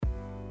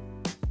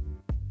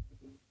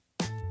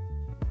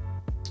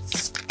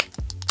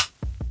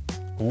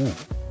Ooh,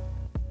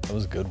 that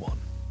was a good one.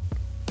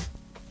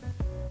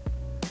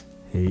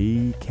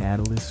 Hey,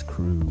 Catalyst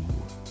crew.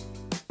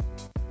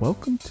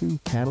 Welcome to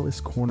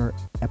Catalyst Corner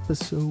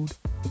episode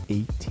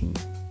 18.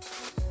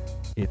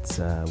 It's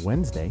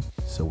Wednesday,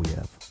 so we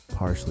have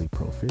Partially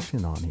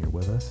Proficient on here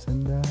with us,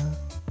 and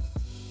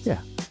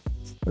yeah,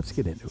 let's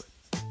get into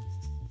it.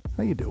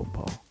 How you doing,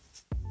 Paul?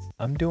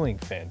 I'm doing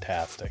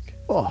fantastic.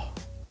 Oh,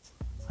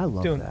 I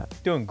love that.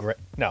 Doing great.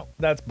 No,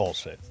 that's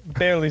bullshit.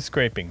 Barely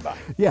scraping by.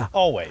 Yeah.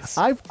 Always.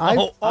 I've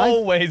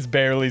always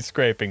barely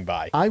scraping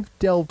by. I've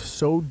delved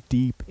so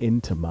deep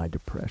into my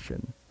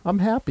depression. I'm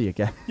happy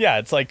again. Yeah,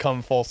 it's like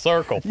come full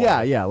circle.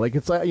 Yeah. Like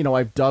it's like,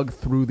 I've dug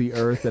through the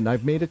earth and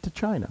I've made it to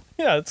China.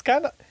 Yeah, it's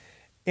kind of,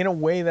 in a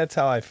way, that's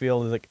how I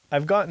feel. Like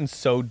I've gotten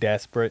so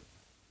desperate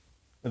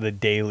with the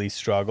daily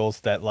struggles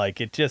that like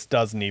it just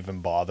doesn't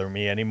even bother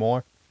me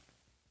anymore.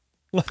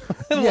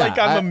 Like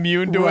I'm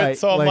immune to it,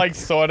 so I'm like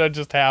sort of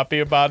just happy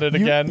about it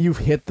again. You've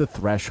hit the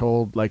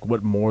threshold. Like,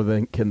 what more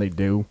than can they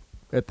do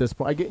at this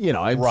point?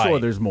 I'm sure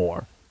there's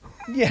more.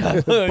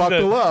 Yeah,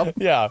 buckle up.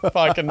 Yeah,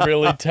 fucking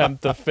really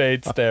tempt the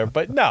fates there,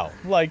 but no,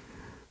 like,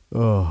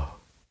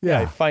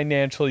 I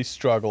financially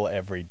struggle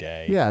every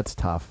day. Yeah, it's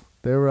tough.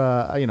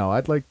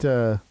 I'd like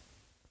to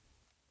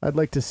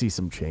see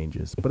some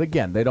changes, but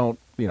again, they don't.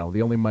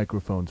 The only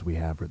microphones we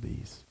have are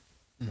these,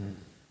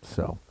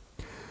 so.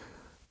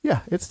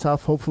 Yeah, it's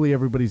tough. Hopefully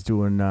everybody's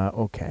doing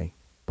okay.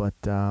 But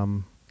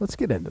let's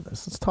get into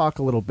this. Let's talk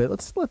a little bit.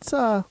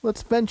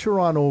 Let's venture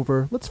on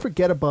over. Let's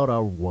forget about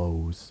our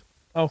woes.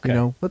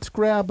 Okay. Let's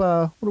grab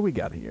what do we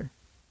got here?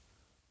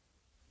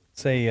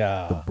 Say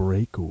The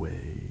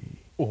Breakaway.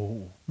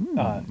 Oh.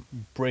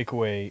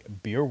 Breakaway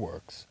Beer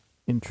Works.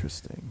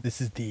 Interesting. This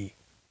is the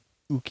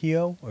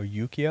Ukio or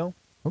Yukio.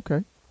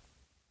 Okay.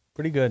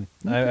 Pretty good.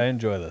 Okay. I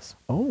enjoy this.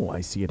 Oh,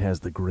 I see it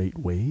has the Great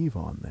Wave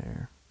on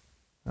there.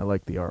 I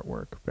like the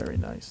artwork. Very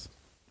nice.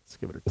 Let's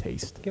give it a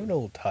taste. Give it a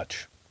little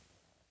touch.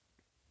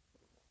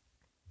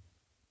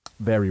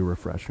 Very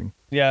refreshing.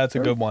 Yeah, it's a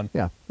good one.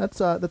 Yeah, that's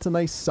a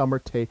nice summer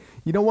taste.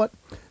 You know what?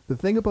 The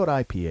thing about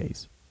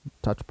IPAs,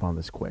 touch upon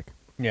this quick.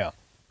 Yeah.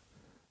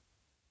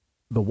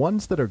 The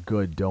ones that are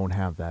good don't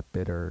have that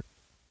bitter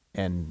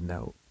end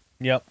note.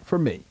 Yep. For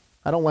me.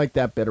 I don't like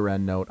that bitter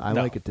end note. I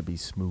like it to be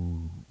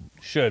smooth.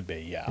 Should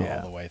be,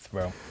 all the way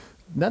through.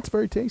 And that's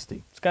very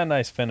tasty. It's got a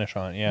nice finish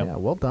on it, yeah. Yeah,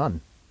 well done.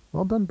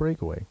 Well done,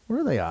 Breakaway.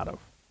 Where are they out of?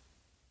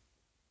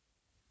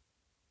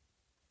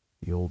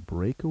 The old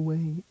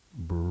Breakaway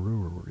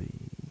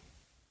Brewery.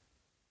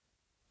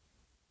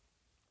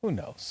 Who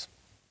knows?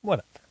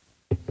 Whatever.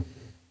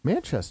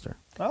 Manchester.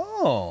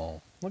 Oh,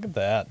 look at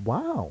that.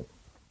 Wow.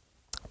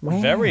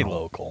 Very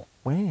local.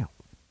 Wow.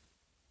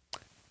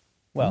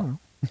 Well,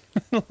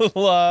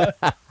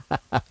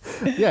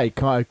 yeah, he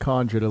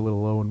conjured a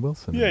little Owen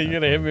Wilson. Yeah, you're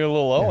gonna hit me with a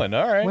little Owen.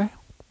 All right. Well,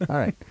 all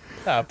right.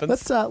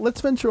 Happens. Let's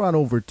venture on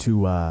over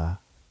to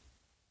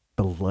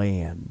the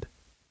land.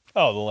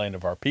 Oh, the land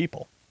of our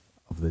people.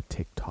 Of the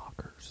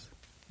TikTokers.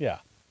 Yeah.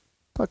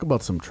 Talk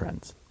about some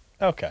trends.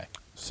 Okay.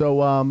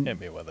 So hit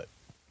me with it.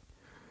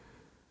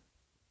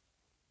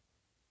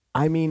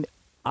 I mean,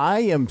 I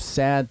am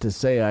sad to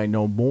say I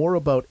know more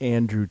about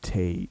Andrew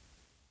Tate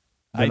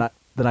than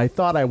I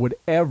thought I would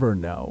ever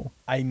know.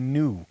 I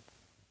knew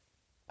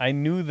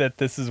that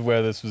this is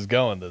where this was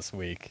going this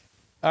week.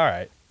 All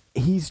right.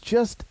 He's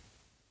just,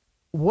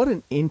 what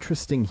an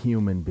interesting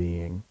human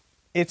being.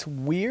 It's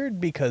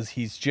weird because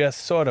he's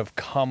just sort of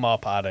come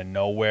up out of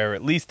nowhere,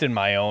 at least in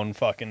my own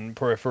fucking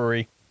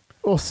periphery.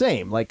 Well,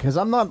 same. Like, because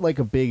I'm not like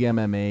a big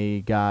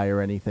MMA guy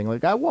or anything.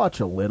 Like, I watch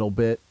a little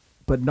bit,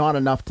 but not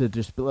enough to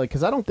just be like,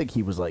 because I don't think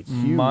he was like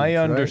huge. My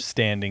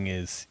understanding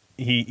is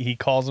he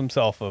calls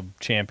himself a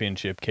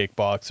championship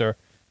kickboxer,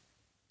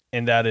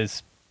 and that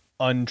is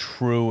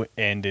untrue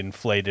and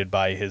inflated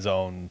by his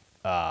own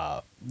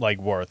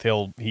worth.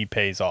 He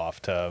pays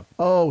off to.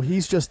 Oh,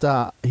 he's just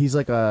he's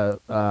like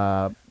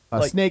a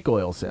snake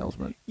oil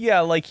salesman. Yeah,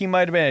 like he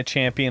might have been a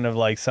champion of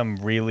like some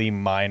really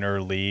minor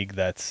league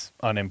that's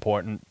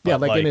unimportant. Yeah,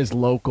 like in his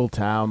local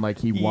town, like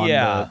he won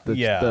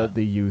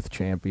the youth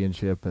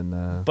championship,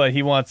 and but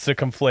he wants to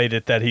conflate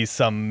it that he's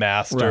some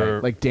master.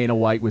 Right. Like Dana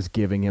White was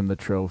giving him the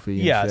trophy.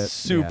 And yeah, shit.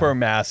 super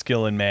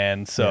masculine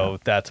man. So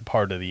that's a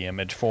part of the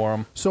image for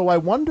him. So I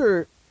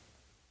wonder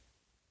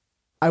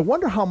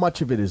how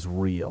much of it is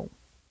real.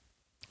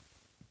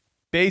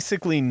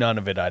 Basically, none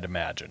of it, I'd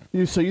imagine.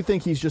 So you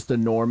think he's just a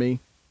normie?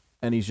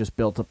 And he's just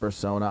built a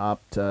persona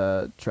up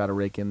to try to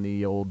rake in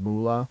the old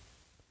moolah?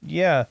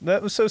 Yeah.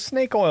 So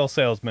snake oil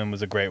salesman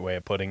was a great way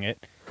of putting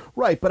it.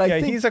 Right, but I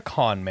think... he's a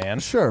con man.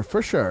 Sure,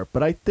 for sure.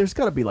 But there's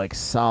got to be like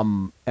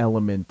some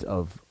element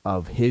of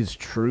his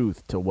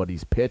truth to what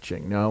he's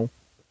pitching, no?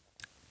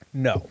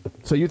 No.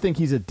 So you think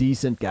he's a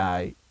decent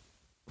guy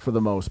for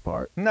the most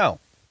part? No.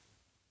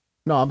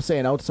 No, I'm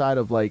saying outside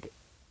of like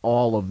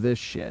all of this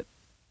shit.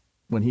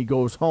 When he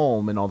goes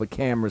home and all the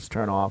cameras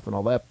turn off and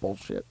all that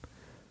bullshit.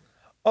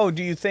 Oh,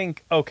 do you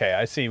think? Okay,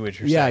 I see what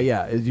you're saying.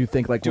 Yeah. Do you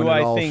think like when it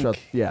I all think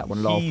when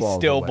it all falls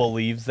still away?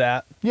 believes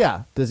that?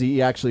 Yeah. Does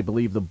he actually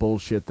believe the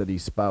bullshit that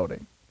he's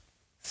spouting?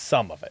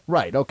 some of it.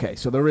 Right, okay,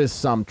 so there is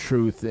some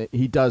truth.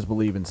 He does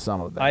believe in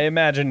some of that. I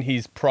imagine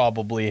he's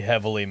probably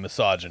heavily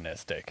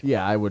misogynistic.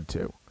 Yeah, I would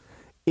too.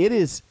 It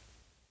is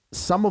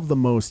some of the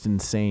most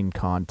insane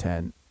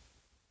content.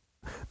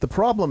 The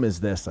problem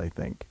is this, I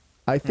think.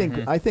 I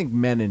think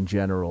men in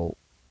general,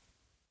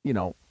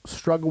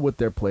 struggle with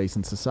their place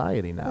in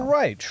society now.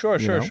 Right,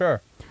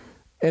 sure.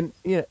 And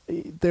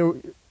there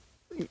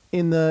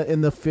in the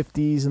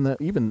 50s and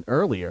even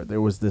earlier,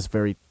 there was this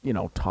very,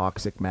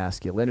 toxic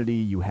masculinity.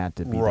 You had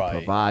to be the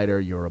provider.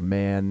 You're a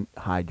man.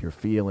 Hide your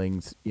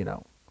feelings.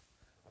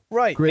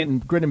 Right. Grit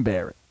and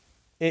bear it.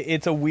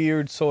 It's a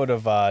weird sort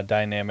of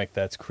dynamic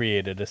that's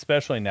created,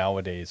 especially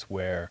nowadays,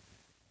 where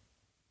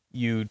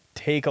you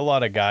take a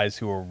lot of guys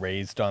who are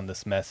raised on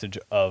this message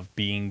of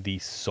being the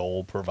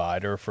sole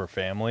provider for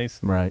families.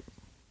 Right.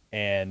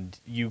 And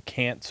you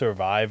can't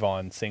survive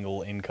on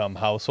single income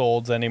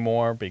households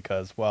anymore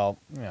because, well,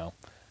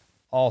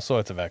 all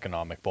sorts of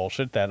economic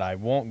bullshit that I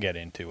won't get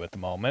into at the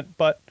moment,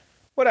 but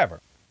whatever.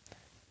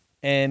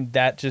 And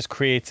that just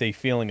creates a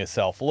feeling of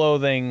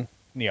self-loathing,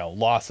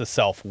 loss of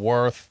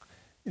self-worth.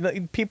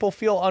 People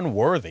feel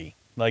unworthy.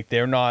 Like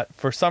they're not,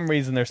 for some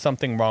reason, there's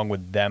something wrong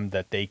with them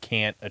that they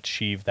can't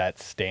achieve that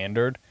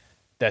standard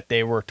that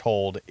they were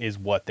told is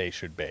what they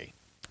should be.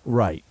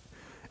 Right.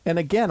 And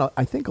again,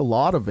 I think a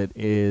lot of it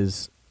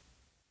is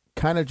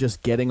kind of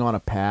just getting on a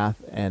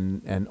path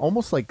and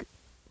almost like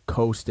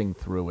coasting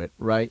through it,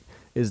 right?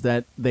 Is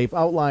that they've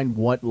outlined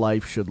what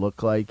life should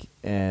look like,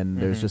 and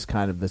there's just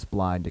kind of this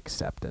blind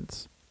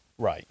acceptance.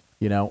 Right.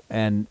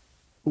 And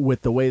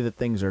with the way that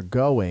things are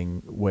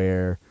going,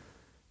 where,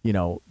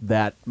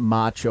 that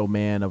macho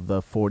man of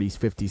the 40s,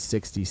 50s,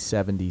 60s,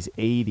 70s,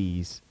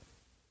 80s,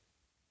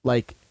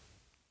 like,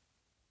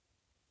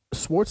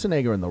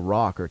 Schwarzenegger and The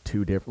Rock are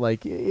two different.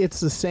 Like, it's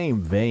the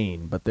same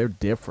vein, but they're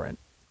different.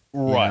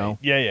 Right.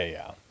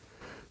 Yeah.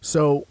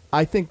 So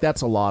I think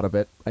that's a lot of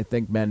it. I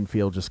think men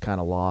feel just kind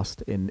of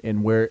lost in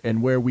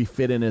where we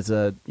fit in as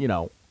a,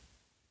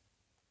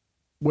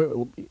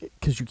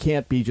 because you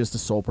can't be just a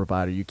sole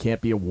provider. You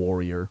can't be a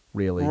warrior,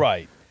 really.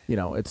 Right.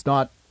 It's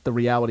not the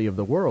reality of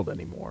the world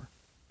anymore.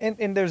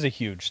 And there's a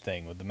huge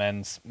thing with the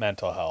men's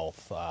mental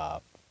health.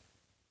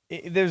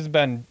 There's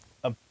been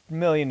 1.5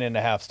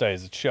 million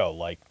studies that show,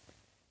 like,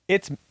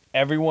 it's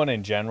everyone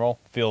in general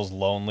feels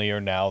lonelier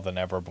now than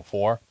ever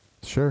before.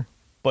 Sure.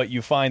 But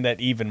you find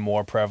that even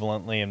more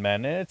prevalently in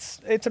men. And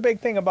it's a big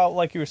thing about,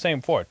 like you were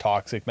saying before,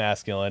 toxic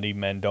masculinity.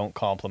 Men don't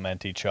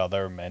compliment each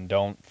other. Men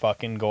don't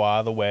fucking go out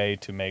of the way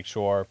to make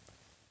sure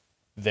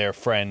their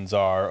friends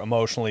are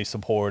emotionally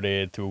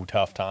supported through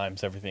tough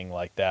times, everything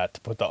like that,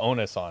 to put the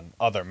onus on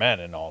other men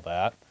and all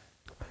that.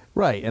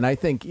 Right. And I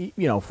think,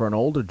 for an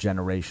older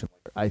generation,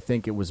 I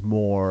think it was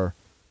more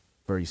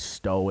very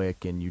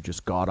stoic, and you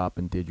just got up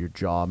and did your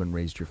job and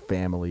raised your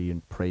family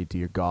and prayed to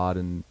your God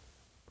and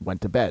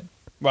went to bed.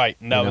 Right,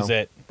 and that was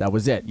it. That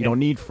was it. You don't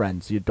need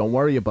friends. You don't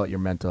worry about your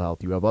mental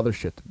health. You have other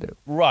shit to do.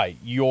 Right,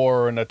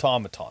 you're an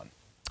automaton.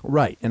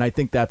 Right, and I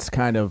think that's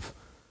kind of,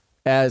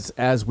 as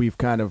we've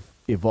kind of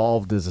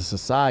evolved as a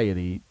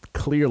society,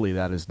 clearly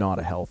that is not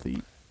a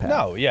healthy path.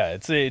 No, yeah,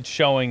 it's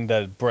showing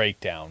the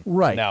breakdown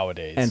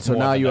nowadays. And so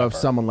now you have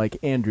someone like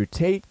Andrew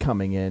Tate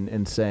coming in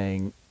and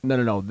saying,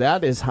 no,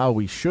 that is how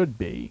we should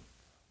be.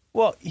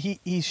 Well,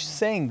 he's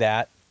saying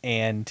that,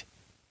 and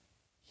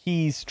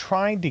he's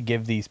trying to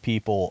give these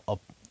people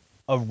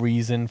a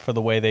reason for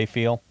the way they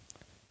feel.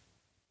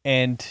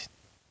 And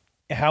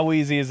how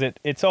easy is it?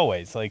 It's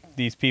always like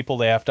these people,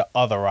 they have to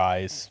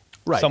otherize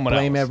someone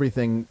blame else.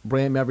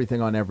 Blame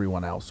everything on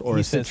everyone else, or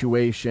a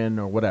situation,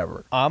 or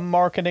whatever. I'm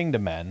marketing to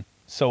men,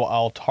 so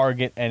I'll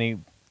target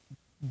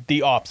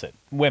the opposite.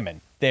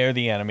 Women, they're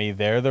the enemy.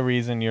 They're the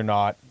reason you're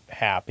not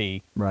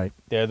happy. Right.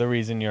 They're the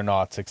reason you're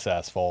not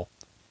successful.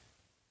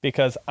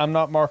 Because I'm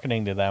not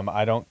marketing to them.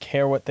 I don't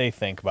care what they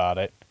think about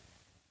it.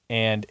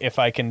 And if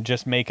I can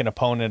just make an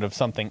opponent of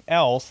something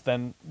else,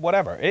 then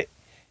whatever.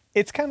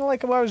 It's kind of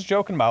like what I was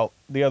joking about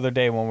the other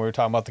day when we were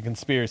talking about the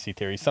conspiracy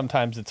theory.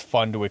 Sometimes it's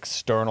fun to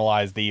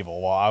externalize the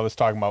evil. Well, I was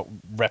talking about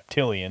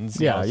reptilians.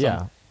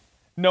 Yeah.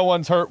 No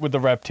one's hurt with the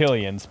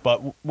reptilians,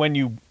 but when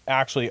you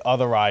actually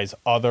otherize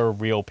other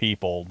real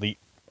people, the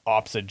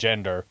opposite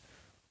gender,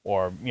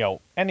 or,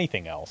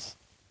 anything else,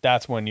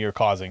 that's when you're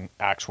causing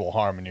actual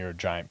harm and you're a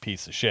giant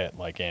piece of shit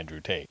like Andrew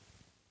Tate.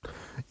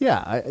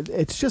 Yeah,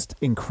 it's just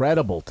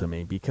incredible to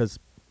me because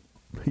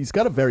he's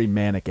got a very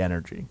manic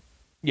energy.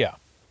 Yeah.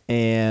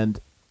 And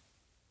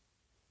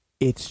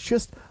it's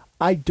just,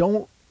 I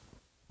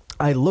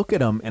look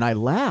at him and I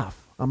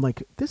laugh. I'm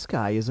like, this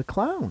guy is a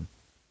clown.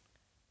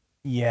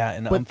 Yeah,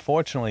 and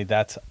unfortunately,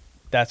 that's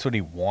what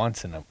he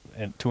wants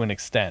to an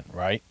extent,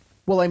 right?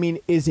 Well, I mean,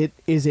 is it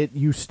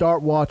you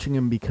start watching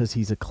him because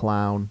he's a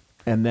clown,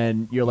 and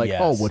then you're like, yes.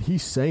 Oh, what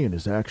he's saying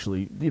is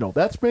actually,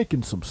 that's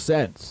making some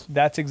sense.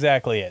 That's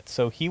exactly it.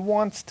 So he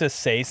wants to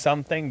say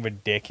something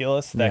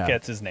ridiculous that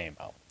gets his name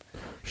out.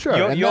 Sure,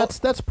 and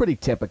that's pretty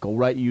typical,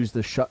 right? You use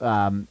the shock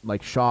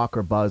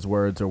or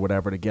buzzwords or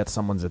whatever to get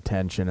someone's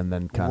attention, and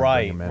then kind of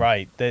bring him in.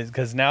 Right,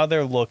 because now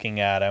they're looking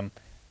at him,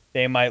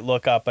 They might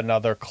look up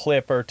another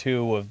clip or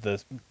two of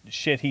the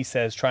shit he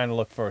says, trying to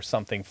look for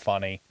something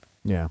funny.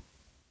 Yeah.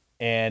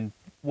 And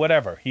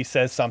whatever. He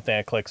says something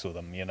that clicks with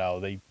them.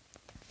 They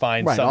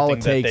find Right. All something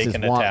it that takes they is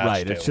can one. attach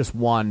Right. to. It's just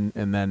one,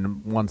 and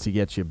then once he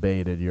gets you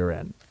baited, you're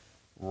in.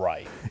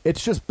 Right.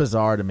 It's just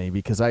bizarre to me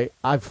because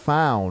I've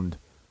found,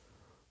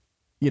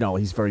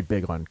 he's very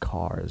big on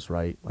cars,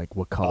 right? Like,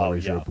 what color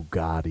is your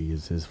Bugatti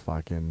is his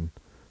fucking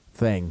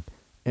thing.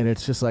 And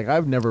it's just like,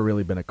 I've never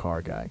really been a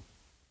car guy.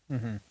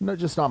 Mm-hmm. No,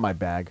 just not my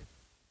bag.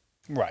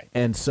 Right.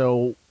 And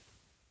so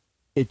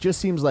it just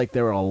seems like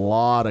there are a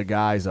lot of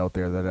guys out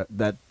there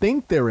that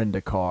think they're into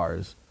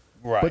cars.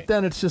 Right. But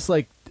then it's just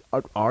like,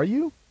 are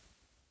you?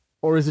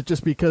 Or is it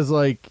just because,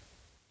 like,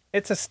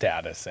 it's a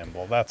status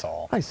symbol, that's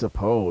all. I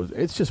suppose.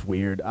 It's just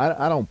weird.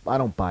 I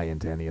don't buy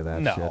into any of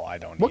that shit. No, I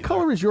don't What either.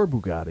 color is your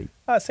Bugatti?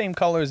 Same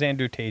color as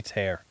Andrew Tate's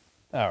hair.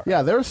 All right.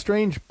 Yeah, they're a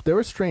strange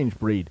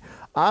breed.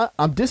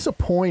 I'm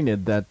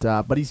disappointed that,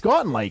 but he's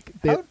gotten like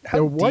they're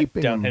How deep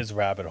wiping down him. his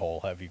rabbit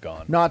hole have you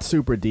gone? Not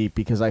super deep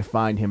because I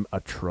find him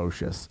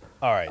atrocious.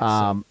 All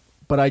right.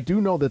 But I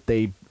do know that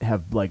they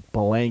have like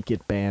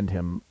blanket banned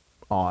him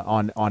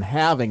on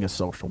having a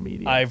social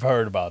media. I've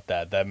heard about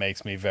that. That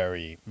makes me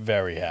very,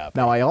 very happy.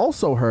 Now I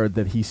also heard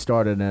that he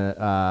started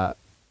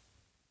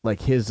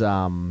like his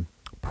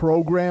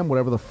program,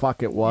 whatever the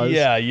fuck it was.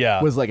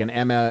 Yeah. Was like an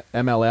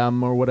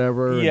MLM or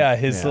whatever. Yeah,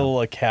 his little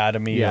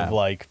academy Yeah. of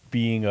like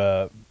being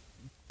a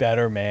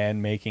better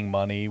man, making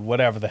money,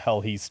 whatever the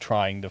hell he's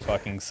trying to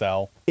fucking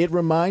sell. It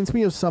reminds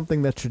me of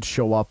something that should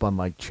show up on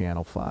like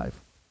Channel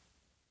 5.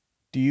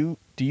 Do you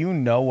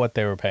know what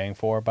they were paying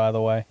for, by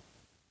the way?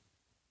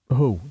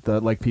 Who? The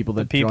like people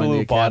that The people joined who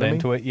the bought academy?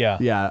 into it? Yeah.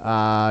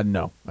 Yeah.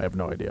 No, I have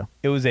no idea.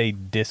 It was a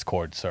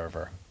Discord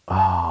server.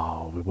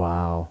 Oh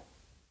wow.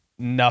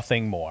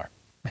 Nothing more.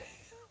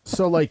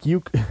 So like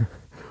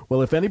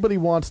well, if anybody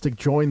wants to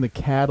join the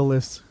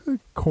Catalyst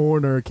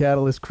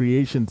Catalyst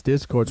Creations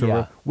Discord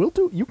server,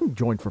 you can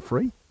join for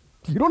free.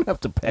 You don't have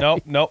to pay.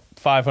 Nope.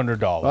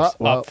 $500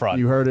 up front.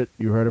 You heard it.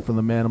 You heard it from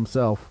the man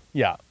himself.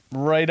 Yeah,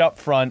 right up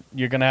front.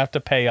 You're gonna have to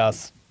pay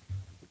us,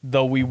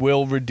 though we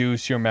will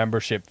reduce your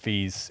membership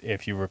fees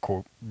if you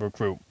recruit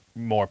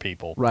more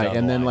people. Right, down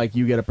and the then line. like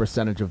you get a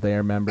percentage of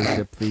their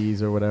membership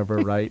fees or whatever,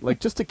 right? Like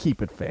just to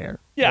keep it fair.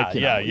 Yeah,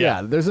 Like,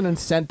 yeah. There's an we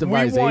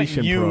incentivization want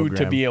you program.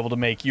 to be able to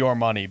make your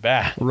money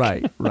back.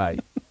 Right.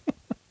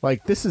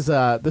 Like this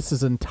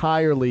is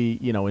entirely,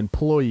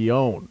 employee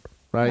owned,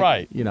 right?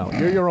 Right.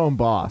 You're your own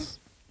boss.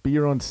 Be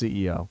your own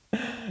CEO.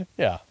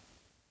 Yeah,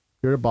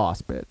 You're a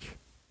boss, bitch.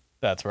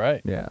 that's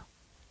right. Yeah.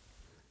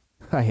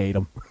 I hate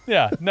him.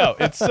 Yeah, no,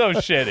 it's so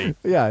shitty.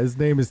 Yeah, his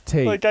name is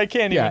Tate. Like I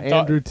can't yeah, even talk.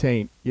 Andrew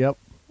Tate. Yep.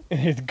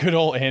 Good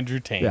old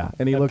Andrew Tate. Yeah,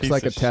 and he That looks piece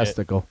like a of shit.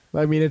 testicle.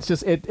 I mean, it's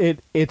just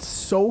it's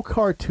so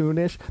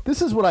cartoonish.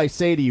 This is what I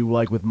say to you,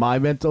 like with my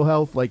mental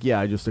health. Like, yeah,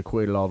 I just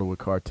equate it all to a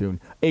cartoon.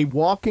 A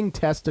walking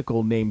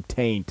testicle named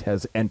Tate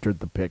has entered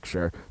the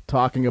picture,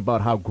 talking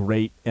about how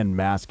great and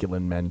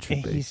masculine men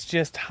should be. He's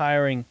just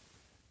hiring,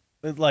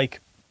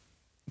 like,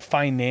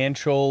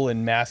 financial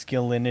and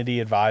masculinity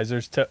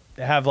advisors to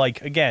have,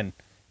 like, again,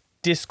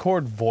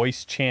 Discord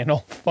voice channel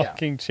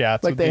fucking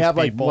chats Like with they these have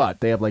people. like what?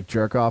 They have like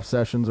jerk off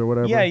sessions or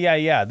whatever.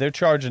 Yeah. They're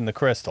charging the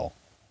crystal.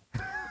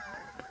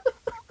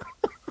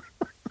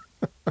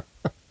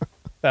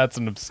 That's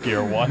an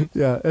obscure one.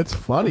 Yeah, it's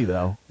funny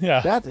though.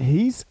 Yeah.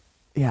 He's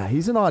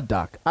an odd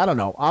duck. I don't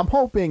know.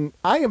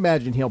 I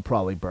imagine he'll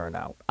probably burn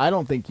out. I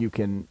don't think you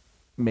can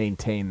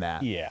maintain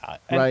that. Yeah.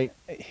 Right?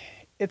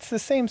 It's the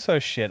same sort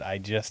of shit I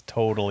just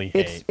totally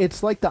hate.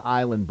 It's like the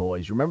Island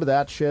Boys. You remember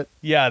that shit?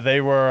 Yeah, they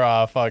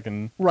were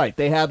fucking... Right.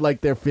 They had like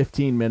their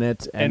 15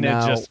 minutes and it's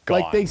now just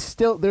like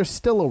gone. they're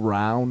still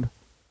around,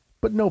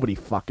 but nobody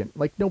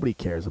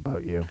cares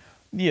about you.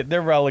 Yeah,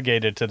 they're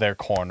relegated to their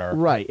corner.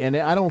 Right. And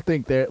I don't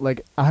think they're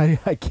like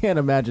I can't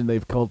imagine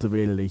they've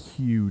cultivated a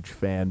huge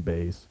fan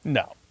base.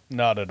 No,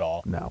 not at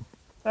all. No.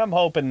 I'm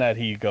hoping that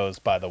he goes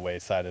by the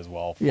wayside as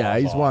well. Yeah,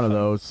 falls he's one of off.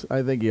 those.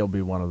 I think he'll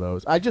be one of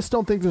those. I just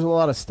don't think there's a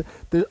lot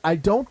of I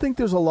don't think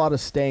there's a lot of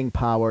staying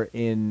power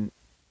in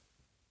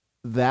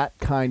that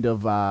kind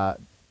of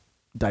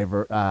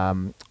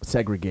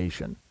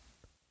segregation.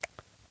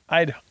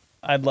 I'd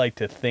like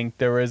to think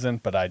there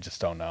isn't, but I just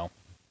don't know.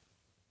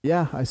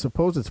 Yeah, I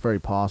suppose it's very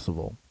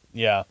possible.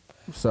 Yeah,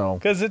 So,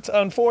 because it's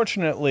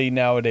unfortunately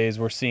nowadays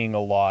we're seeing a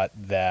lot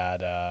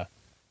that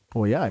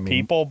well, yeah, I mean,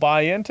 people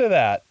buy into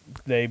that.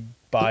 They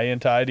buy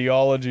into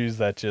ideologies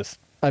that just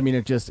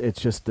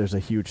it's just there's a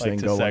huge like thing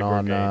to going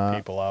segregate on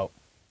people out.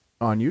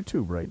 on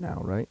YouTube right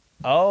now, right?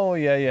 Oh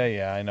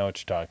yeah. I know what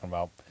you're talking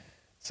about.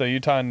 So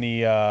you're talking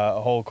the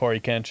whole Corey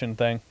Kenshin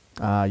thing.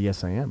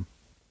 Yes, I am.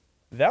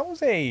 That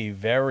was a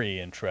very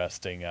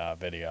interesting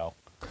video.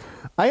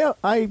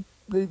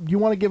 You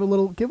want to give a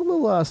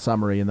little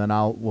summary, and then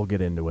we'll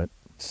get into it.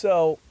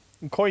 So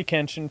Corey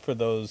Kenshin, for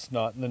those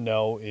not in the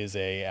know, is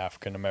a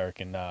African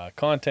American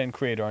content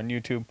creator on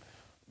YouTube.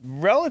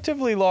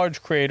 Relatively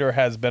large creator,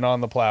 has been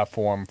on the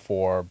platform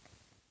for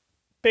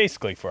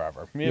basically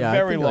forever. Yeah,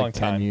 very I think long like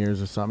 10 time.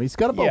 years or something. He's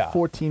got about Yeah.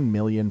 14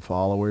 million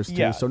followers, too,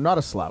 Yeah. so not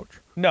a slouch.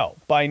 No,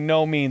 by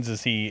no means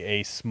is he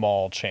a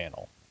small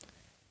channel.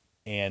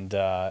 And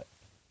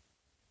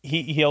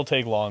he'll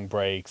take long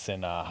breaks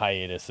and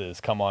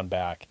hiatuses, come on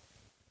back.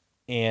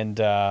 And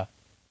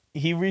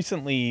he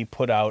recently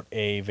put out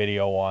a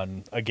video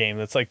on a game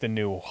that's like the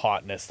new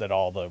hotness that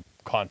all the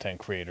content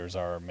creators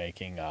are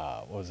making.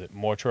 What was it,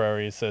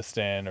 Mortuary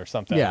Assistant or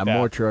something like that? Yeah,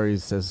 Mortuary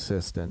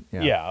Assistant.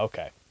 Yeah,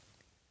 okay.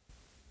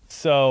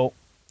 So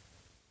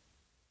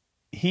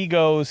he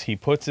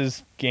puts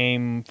his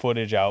game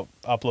footage out,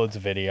 uploads a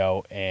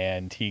video,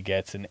 and he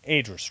gets an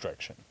age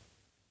restriction.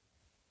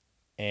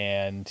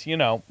 And,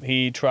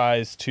 he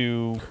tries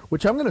to...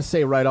 Which I'm going to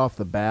say right off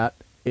the bat,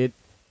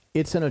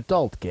 it's an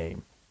adult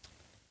game.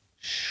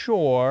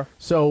 Sure.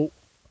 So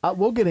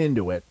we'll get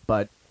into it,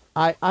 but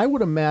I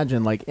would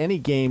imagine like any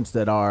games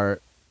that are,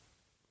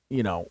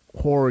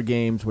 horror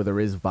games where there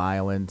is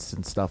violence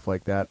and stuff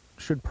like that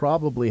should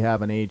probably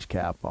have an age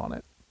cap on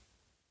it.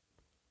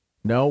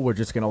 No, we're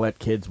just going to let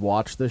kids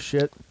watch this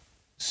shit?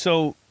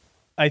 So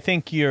I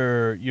think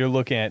you're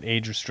looking at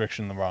age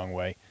restriction the wrong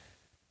way.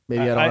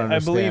 Maybe I don't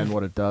understand believe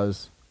what it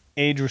does.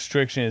 Age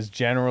restriction is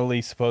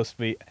generally supposed to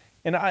be,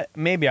 and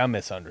maybe I'm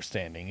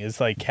misunderstanding, is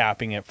like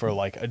capping it for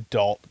like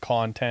adult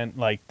content.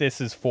 Like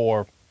this is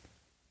for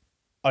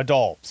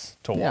adults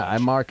to watch. Yeah, I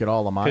market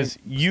all of my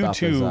stuff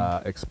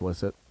YouTube as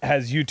explicit.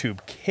 Has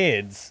YouTube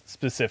Kids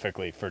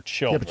specifically for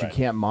children. Yeah, but you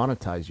can't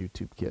monetize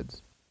YouTube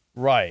Kids.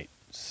 Right.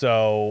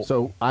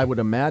 So I would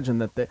imagine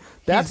that's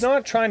he's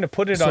not trying to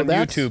put it on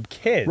YouTube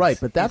Kids. Right,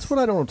 but that's what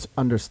I don't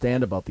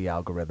understand about the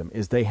algorithm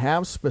is they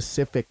have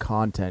specific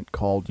content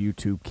called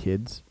YouTube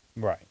Kids.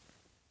 Right.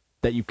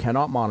 That you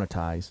cannot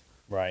monetize.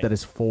 Right. That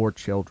is for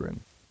children.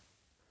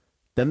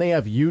 Then they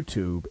have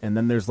YouTube, and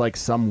then there's like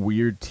some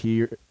weird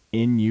tier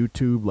in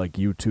YouTube, like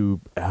YouTube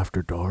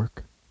After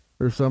Dark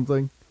or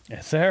something.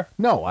 Is there?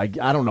 No, I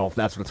don't know if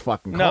that's what it's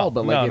fucking called,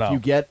 but like if you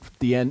get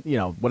the end,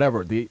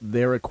 whatever,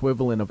 their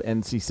equivalent of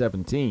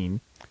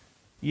NC-17.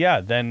 Yeah,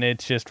 then it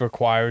just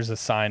requires a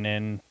sign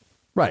in.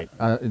 Right,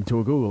 into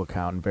a Google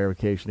account and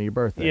verification of your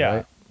birthday, yeah,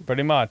 right?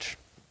 Pretty much.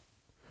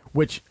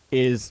 Which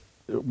is,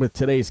 with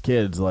today's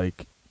kids,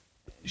 like,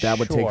 that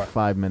would take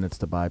 5 minutes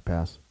to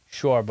bypass.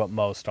 Sure, but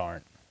most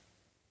aren't.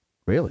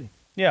 Really?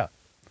 Yeah.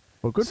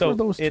 Well, good for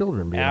those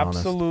children, being honest.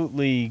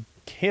 Absolutely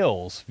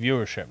kills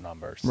viewership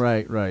numbers.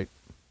 Right.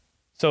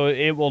 So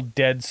it will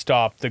dead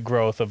stop the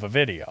growth of a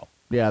video.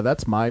 Yeah,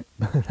 that's why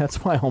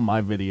all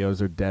my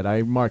videos are dead.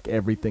 I mark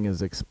everything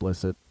as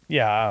explicit.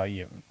 Yeah, I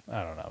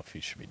don't know if you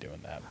should be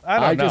doing that.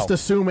 I just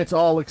assume it's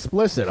all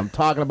explicit. I'm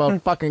talking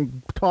about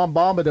fucking Tom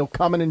Bombadil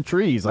coming in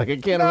trees. Like, I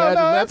can't imagine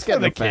that's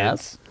getting a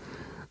pass.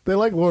 They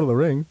like Lord of the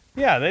Rings.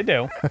 Yeah, they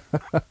do.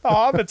 The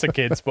Hobbit's a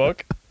kid's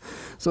book.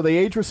 So they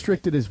age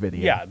restricted his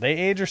video. Yeah, they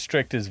age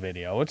restrict his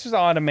video, which is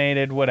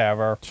automated,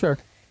 whatever. Sure.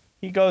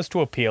 He goes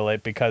to appeal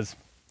it because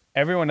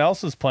everyone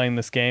else is playing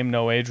this game,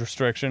 no age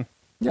restriction.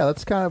 Yeah,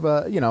 that's kind of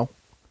a,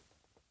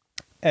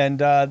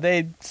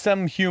 And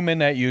some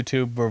human at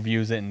YouTube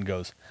reviews it and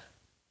goes,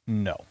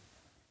 no,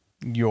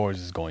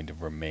 yours is going to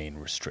remain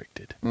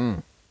restricted.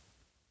 Mm.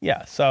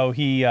 Yeah, so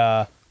he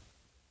does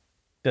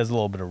a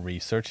little bit of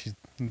research. He,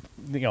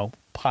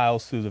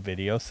 piles through the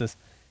video, says,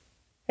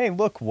 hey,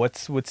 look,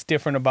 what's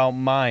different about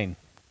mine?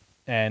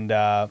 And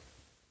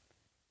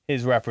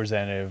his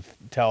representative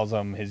tells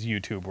him, his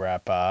YouTube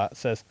rep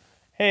says,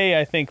 hey,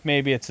 I think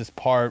maybe it's this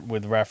part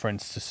with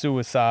reference to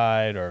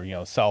suicide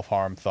or,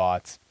 self-harm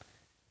thoughts.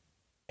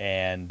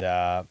 And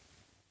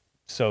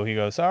so he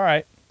goes, all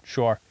right,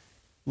 sure.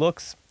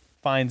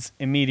 Finds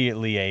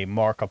immediately a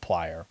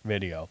Markiplier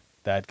video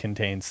that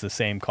contains the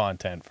same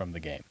content from the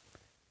game.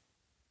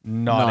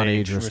 Not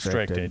age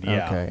restricted.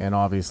 Yeah. Okay, and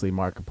obviously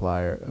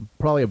Markiplier,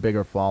 probably a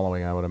bigger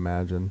following, I would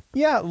imagine.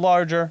 Yeah,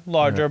 larger,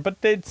 yeah. But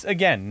it's,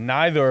 again,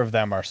 neither of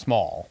them are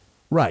small.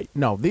 Right.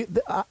 No,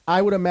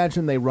 I would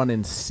imagine they run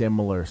in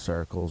similar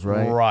circles,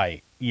 right?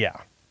 Right.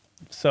 Yeah.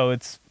 So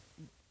it's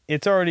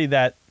already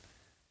that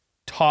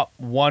top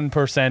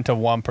 1% of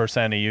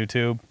 1% of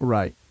YouTube.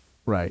 Right.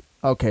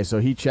 Okay, so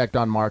he checked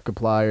on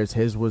Markiplier's.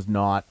 His was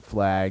not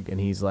flagged, and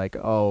he's like,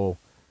 oh,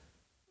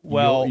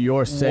 well,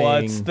 you're saying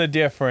what's the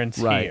difference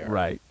here?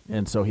 Right.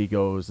 And so he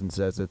goes and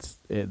says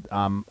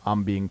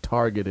I'm being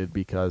targeted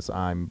because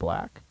I'm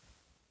black.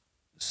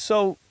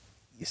 So,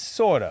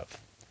 sort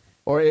of.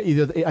 Or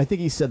either I think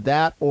he said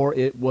that, or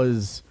it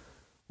was,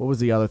 what was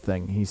the other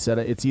thing? He said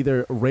it's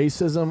either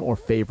racism or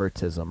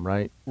favoritism,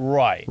 right?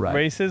 Right.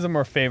 Racism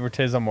or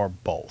favoritism or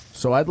both.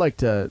 So I'd like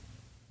to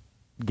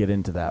get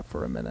into that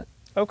for a minute.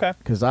 Okay.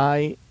 Because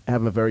I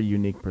have a very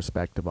unique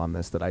perspective on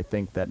this that I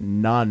think that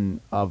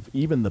none of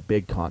even the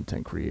big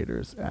content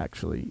creators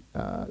actually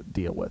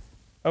deal with.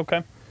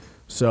 Okay.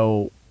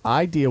 So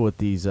I deal with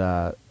these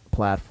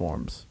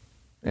platforms,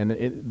 and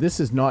this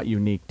is not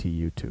unique to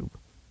YouTube.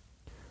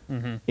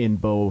 Mm-hmm. In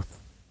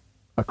both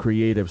a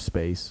creative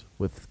space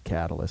with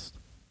Catalyst,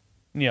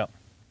 yeah,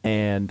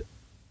 and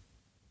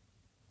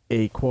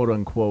a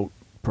quote-unquote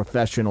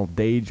professional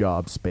day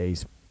job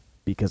space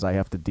because I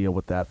have to deal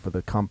with that for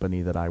the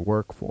company that I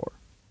work for.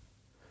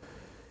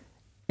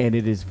 And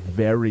it is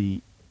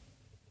very...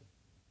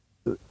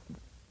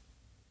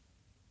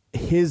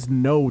 His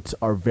notes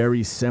are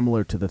very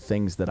similar to the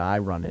things that I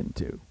run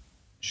into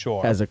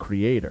as a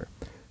creator.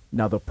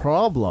 Now, the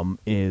problem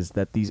is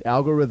that these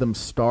algorithms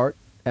start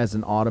as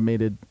an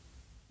automated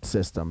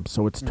system,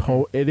 so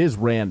it is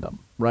random,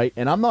 right?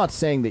 And I'm not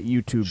saying that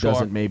YouTube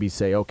doesn't maybe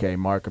say, okay,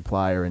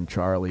 Markiplier and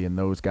Charlie and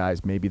those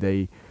guys, maybe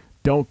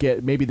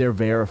they're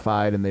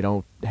verified and they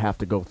don't have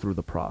to go through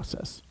the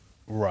process.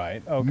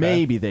 Right. Okay.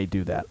 Maybe they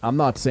do that. I'm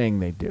not saying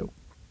they do.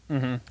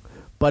 Mm-hmm.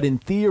 But in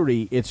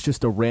theory, it's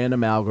just a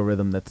random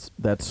algorithm that's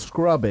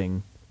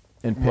scrubbing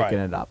and picking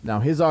it up. Now,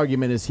 his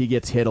argument is he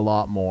gets hit a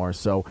lot more,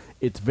 so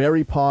it's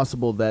very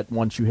possible that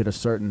once you hit a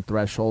certain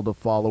threshold of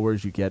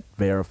followers, you get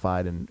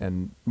verified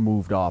and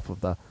moved off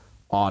of the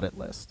audit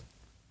list.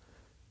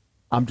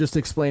 I'm just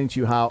explaining to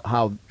you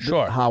how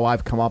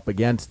I've come up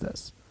against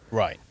this.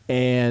 Right.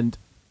 And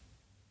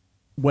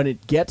when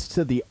it gets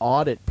to the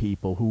audit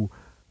people who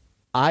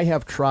I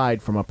have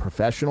tried from a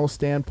professional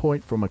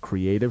standpoint, from a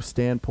creative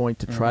standpoint,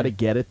 to try to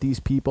get at these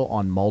people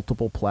on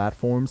multiple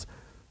platforms,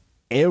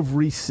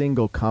 every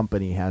single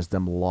company has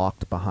them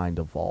locked behind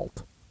a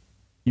vault.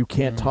 You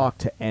can't talk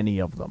to any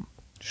of them.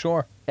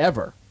 Sure.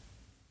 Ever.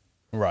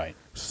 Right.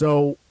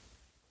 So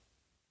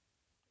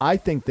I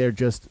think they're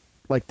just,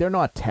 like, they're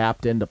not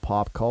tapped into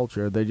pop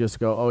culture. They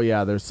just go, oh,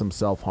 yeah, there's some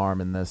self-harm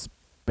in this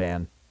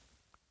ban.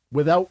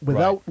 Without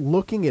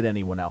looking at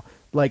anyone else.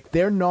 Like,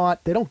 they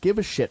don't give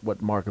a shit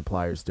what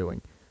Markiplier's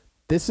doing.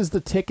 This is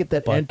the ticket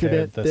that entered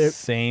it. The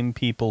same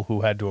people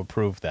who had to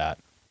approve that.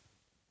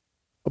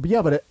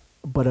 Yeah,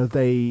 but are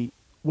they,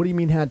 what do you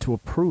mean had to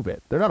approve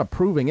it? They're not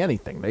approving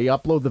anything. They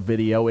upload the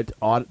video,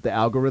 the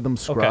algorithm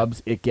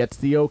scrubs, it gets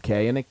the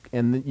okay,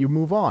 and you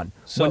move on.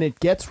 So, when it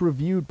gets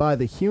reviewed by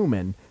the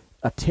human,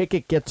 a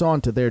ticket gets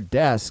onto their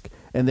desk,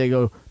 and they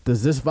go,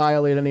 does this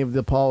violate any of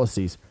the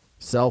policies?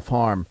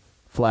 Self-harm,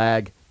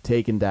 flag,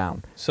 taken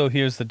down. So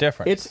here's the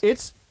difference.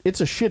 It's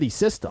a shitty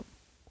system.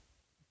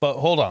 But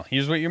hold on,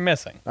 here's what you're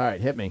missing. All right,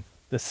 hit me.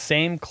 The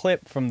same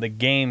clip from the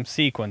game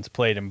sequence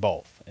played in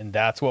both, and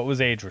that's what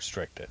was age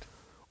restricted.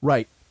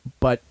 Right,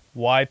 but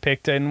why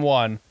picked in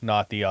one,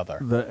 not the other?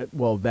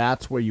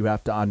 That's where you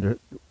have to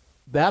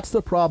that's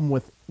the problem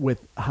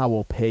with how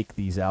opaque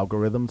these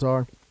algorithms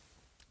are.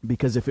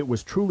 Because if it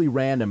was truly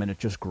random and it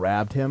just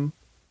grabbed him,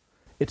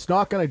 it's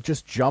not going to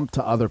just jump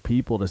to other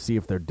people to see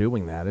if they're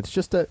doing that. It's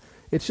just a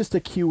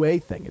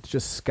QA thing. It's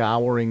just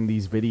scouring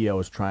these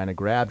videos trying to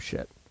grab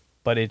shit.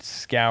 But it's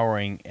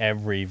scouring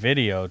every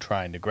video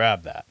trying to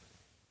grab that.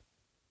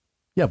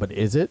 Yeah, but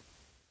is it?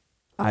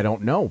 I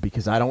don't know,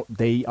 because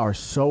they are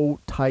so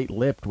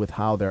tight-lipped with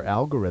how their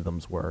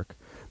algorithms work.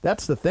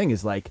 That's the thing,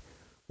 is like,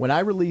 when I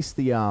released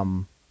the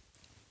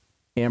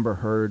Amber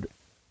Heard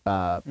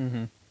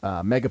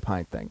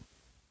Megapint thing,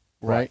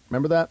 right?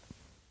 Remember that?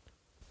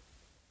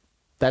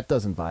 That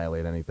doesn't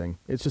violate anything.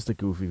 It's just a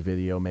goofy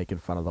video making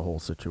fun of the whole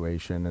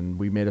situation, and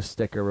we made a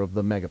sticker of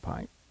the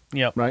Megapint.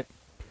 Yep. Right?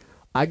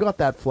 I got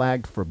that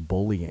flagged for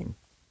bullying.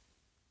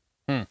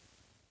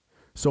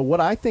 So what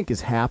I think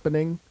is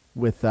happening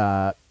with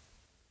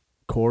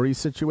Corey's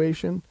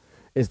situation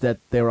is that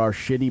there are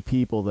shitty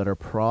people that are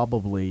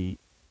probably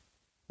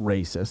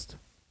racist.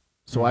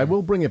 So I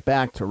will bring it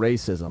back to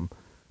racism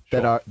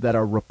that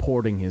are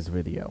reporting his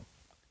video,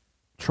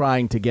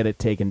 trying to get it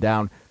taken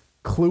down,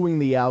 cluing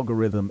the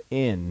algorithm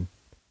in.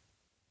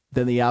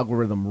 Then the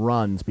algorithm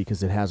runs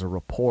because it has a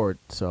report.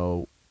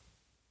 So,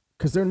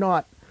 because they're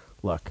not,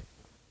 look,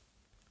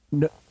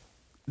 no,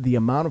 the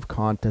amount of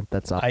content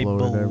that's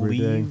uploaded every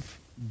day. I believe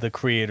the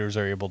creators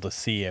are able to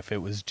see if it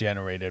was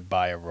generated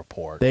by a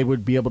report. They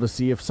would be able to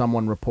see if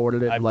someone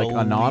reported it, like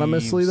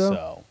anonymously, though?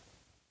 So.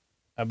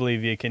 I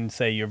believe you can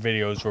say your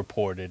video is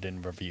reported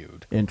and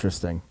reviewed.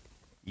 Interesting.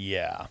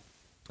 Yeah.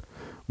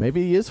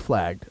 Maybe he is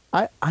flagged.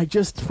 I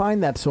just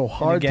find that so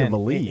hard to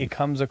believe. It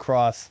comes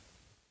across,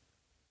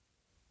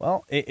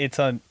 well, it's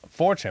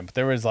unfortunate, but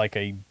there is like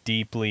a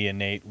deeply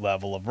innate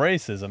level of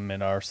racism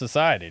in our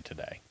society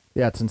today.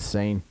 Yeah, it's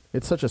insane.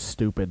 It's such a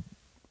stupid,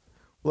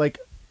 like,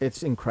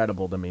 it's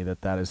incredible to me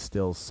that is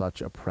still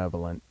such a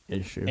prevalent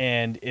issue.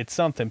 And it's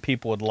something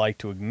people would like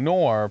to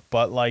ignore,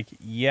 but like,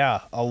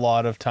 yeah, a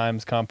lot of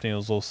times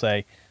companies will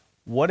say,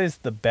 what is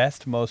the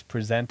best, most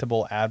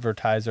presentable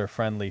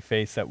advertiser-friendly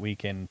face that we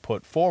can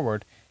put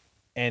forward?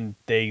 And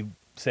they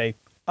say,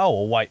 oh,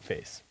 a white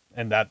face.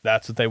 And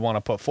that's what they want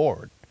to put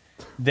forward.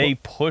 They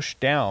push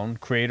down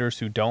creators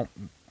who don't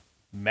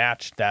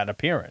match that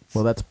appearance.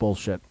 Well, that's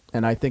bullshit.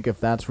 And I think if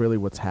that's really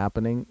what's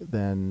happening,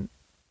 then...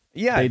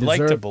 Yeah, I'd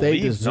like to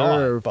believe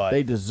not, but...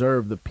 They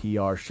deserve the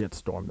PR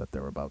shitstorm that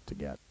they're about to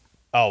get.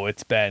 Oh,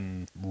 it's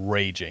been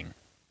raging.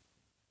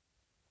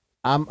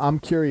 I'm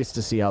curious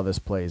to see how this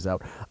plays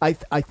out. I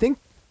think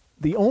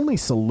the only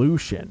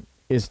solution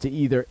is to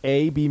either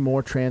A, be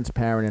more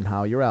transparent in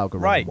how your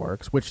algorithm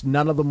works, which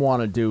none of them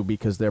want to do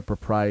because they're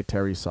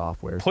proprietary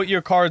software. Put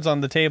your cards on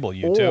the table,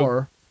 you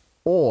two.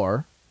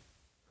 Or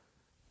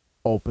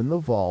open the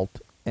vault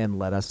and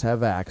let us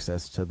have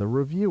access to the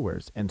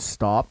reviewers, and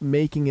stop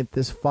making it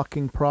this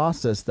fucking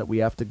process that we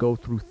have to go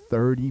through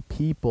 30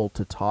 people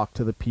to talk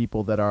to the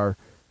people that are,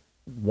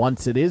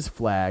 once it is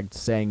flagged,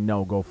 saying,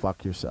 no, go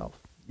fuck yourself.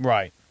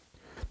 Right.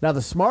 Now,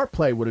 the smart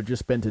play would have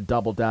just been to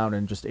double down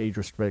and just age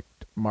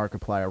restrict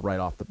Markiplier right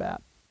off the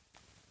bat.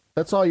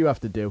 That's all you have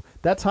to do.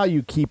 That's how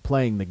you keep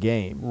playing the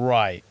game.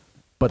 Right.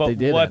 But they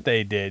didn't. What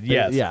they did,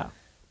 yes. Yeah.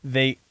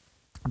 They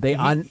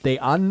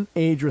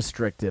un-age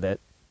restricted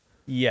it.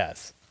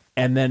 Yes.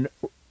 And then,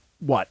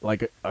 what,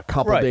 like a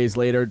couple days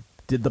later,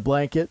 did the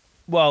blanket?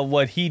 Well,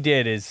 what he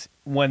did is,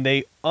 when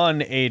they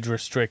un-age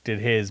restricted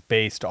his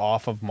based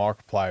off of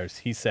Markiplier's,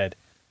 he said,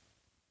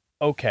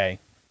 okay,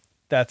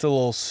 that's a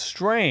little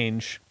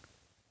strange,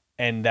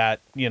 and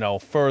that,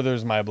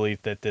 furthers my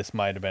belief that this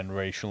might have been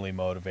racially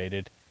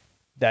motivated,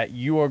 that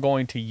you are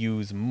going to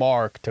use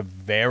Mark to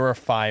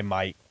verify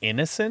my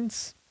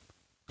innocence?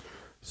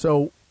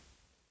 So,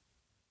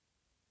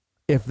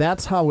 if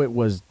that's how it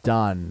was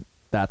done,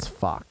 that's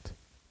fucked.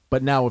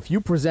 But now, if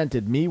you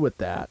presented me with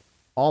that,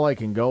 all I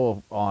can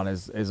go on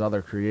is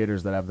other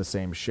creators that have the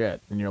same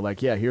shit. And you're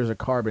like, yeah, here's a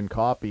carbon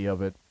copy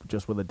of it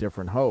just with a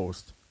different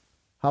host.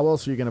 How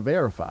else are you going to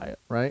verify it,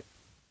 right?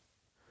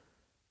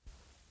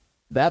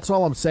 That's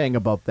all I'm saying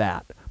about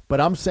that. But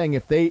I'm saying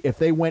if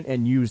they went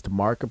and used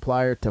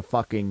Markiplier to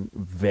fucking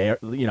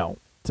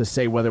to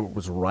say whether it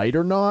was right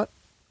or not,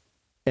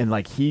 and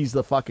like he's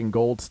the fucking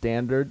gold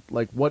standard,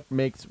 like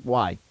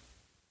why?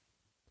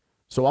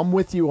 So I'm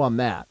with you on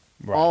that.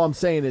 Right. All I'm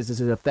saying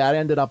is if that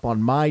ended up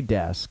on my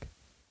desk,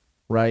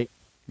 right?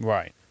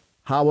 Right.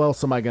 How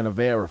else am I going to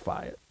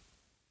verify it?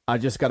 I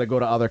just got to go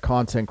to other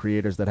content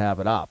creators that have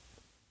it up.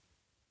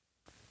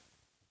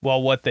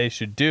 Well, what they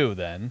should do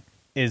then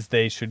is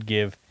they should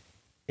give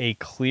a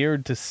clear,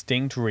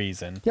 distinct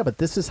reason. Yeah, but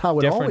this is how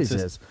it always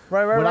is.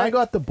 Right. When I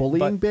got the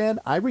bullying ban,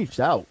 I reached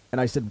out and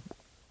I said,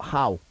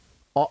 how?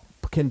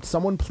 Can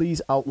someone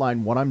please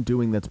outline what I'm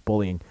doing that's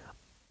bullying?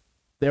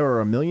 There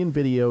are a million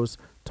videos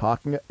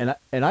talking, and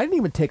I didn't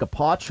even take a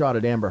pot shot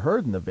at Amber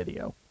Heard in the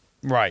video.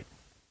 Right.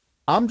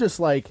 I'm just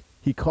like,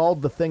 he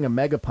called the thing a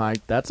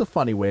megapint. That's a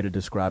funny way to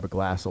describe a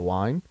glass of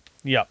wine.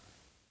 Yep.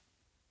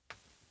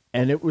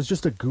 And it was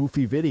just a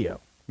goofy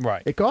video.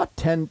 Right. It got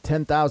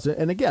 10,000,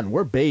 and again,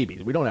 we're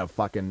babies. We don't have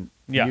fucking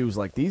views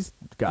like these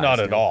guys.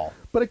 Not at all.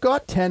 But it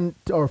got 10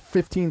 or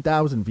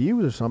 15,000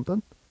 views or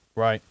something.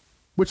 Right.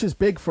 Which is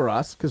big for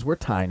us because we're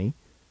tiny.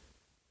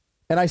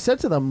 And I said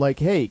to them, like,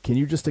 hey, can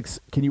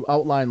you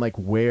outline, like,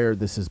 where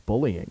this is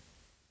bullying?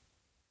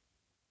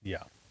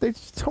 Yeah. They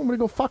just told me to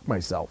go fuck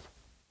myself.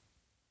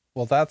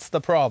 Well, that's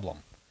the problem.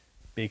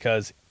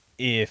 Because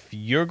if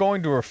you're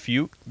going to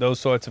refute those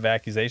sorts of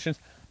accusations,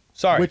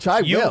 sorry. Which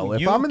I will.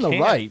 If I'm in the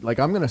right, like,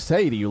 I'm going to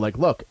say to you, like,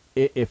 look,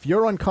 if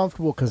you're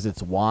uncomfortable because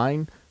it's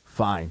wine,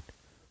 fine.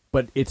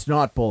 But it's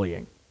not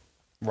bullying.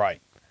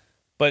 Right.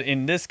 But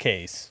in this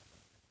case,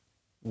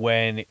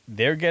 when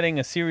they're getting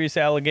a serious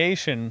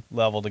allegation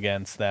leveled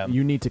against them,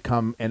 you need to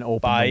come and open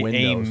by the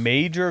windows. A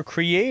major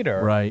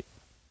creator. Right.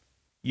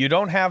 You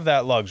don't have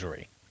that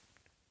luxury.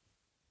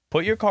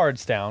 Put your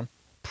cards down.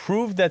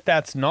 Prove that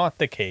that's not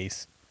the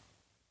case,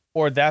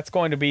 or that's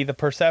going to be the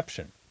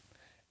perception.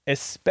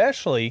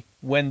 Especially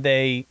when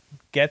they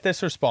get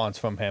this response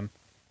from him,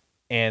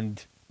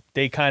 and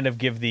they kind of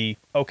give the,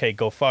 okay,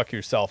 go fuck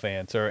yourself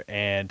answer,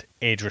 and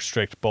age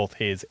restrict both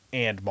his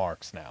and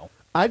Mark's now.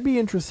 I'd be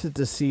interested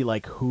to see,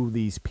 like, who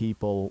these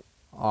people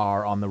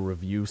are on the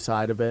review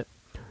side of it.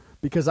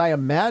 Because I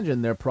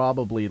imagine they're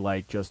probably,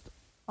 like, just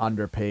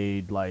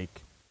underpaid,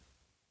 like,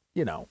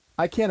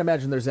 I can't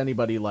imagine there's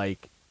anybody,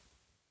 like,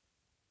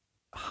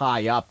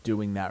 high up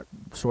doing that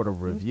sort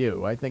of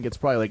review. I think it's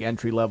probably, like,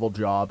 entry-level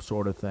job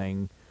sort of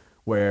thing,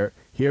 where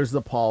here's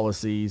the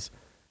policies,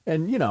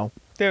 and,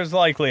 there's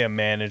likely a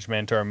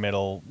management or a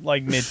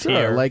mid-tier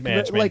sure, like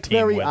management team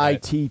very with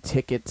IT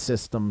ticket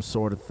system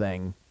sort of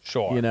thing.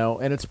 Sure.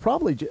 And it's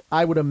probably,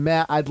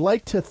 I'd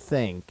like to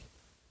think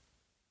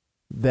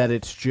that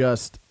it's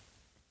just,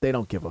 they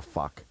don't give a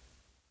fuck.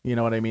 You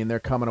know what I mean? They're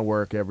coming to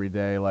work every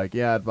day like,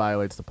 yeah, it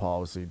violates the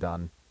policy,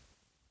 done.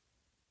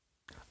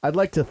 I'd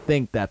like to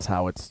think that's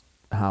how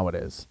it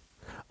is.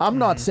 I'm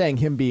not saying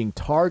him being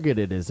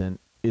targeted isn't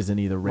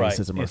either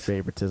racism or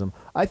favoritism.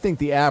 I think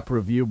the app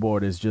review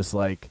board is just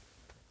like,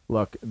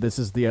 look, this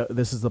is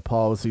the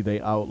policy they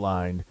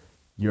outlined.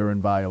 You're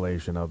in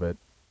violation of it.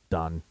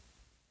 Done.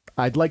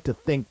 I'd like to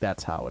think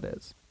that's how it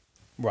is.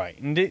 Right.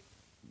 And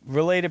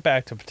relate it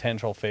back to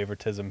potential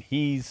favoritism.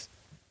 He's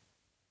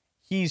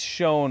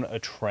shown a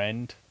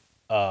trend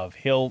of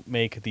he'll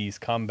make these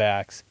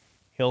comebacks.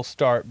 He'll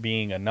start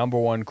being a number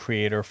one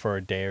creator for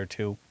a day or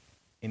two.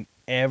 And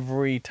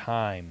every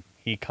time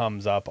he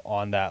comes up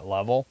on that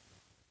level,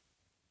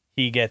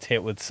 he gets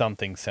hit with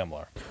something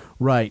similar.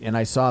 Right. And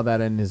I saw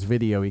that in his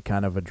video. He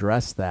kind of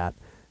addressed that.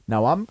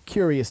 Now, I'm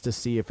curious to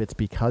see if it's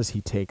because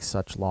he takes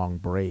such long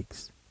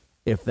breaks.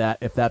 If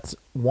that's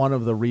one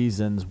of the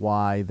reasons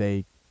why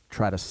they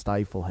try to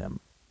stifle him.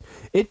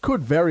 It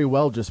could very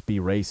well just be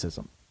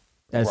racism.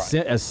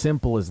 As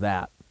simple as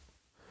that.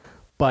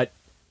 But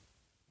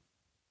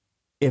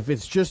if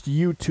it's just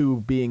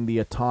YouTube being the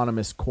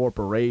autonomous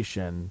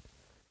corporation,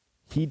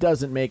 he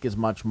doesn't make as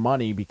much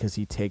money because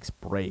he takes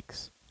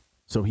breaks.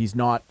 So he's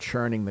not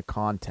churning the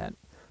content.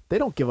 They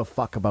don't give a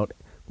fuck about...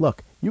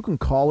 Look, you can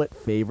call it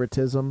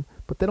favoritism,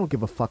 but they don't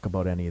give a fuck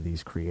about any of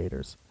these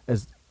creators.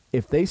 As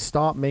if they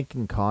stop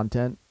making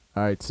content,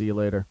 all right, see you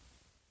later.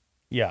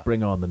 Yeah.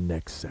 Bring on the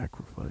next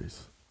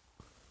sacrifice.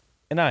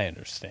 And I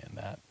understand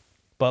that.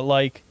 But,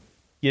 like,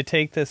 you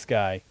take this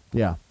guy.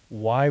 Yeah.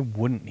 Why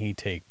wouldn't he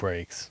take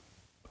breaks?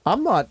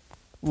 I'm not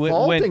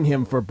faulting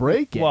him for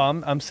breaking.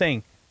 Well, I'm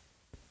saying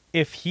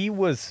if he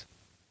was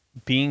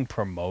being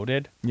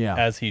promoted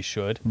as he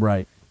should,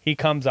 right. He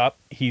comes up,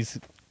 he's,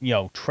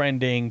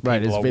 trending, people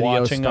right, his are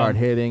videos watching start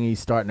him. hitting, he's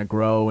starting to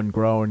grow and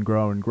grow and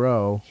grow and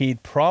grow.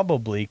 He'd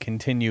probably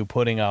continue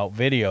putting out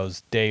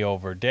videos day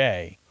over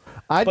day.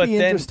 I'd but be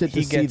then interested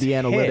to see the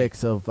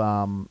analytics of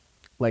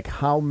like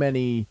how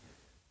many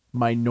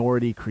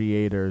minority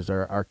creators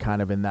are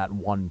kind of in that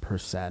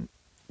 1%.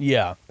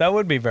 Yeah, that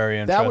would be very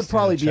interesting. That would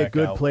probably be a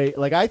good out. play.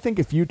 Like, I think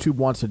if YouTube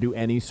wants to do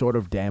any sort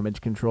of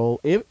damage control,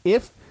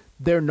 if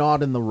they're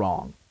not in the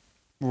wrong.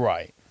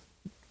 Right.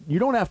 You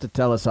don't have to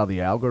tell us how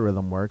the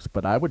algorithm works,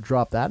 but I would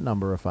drop that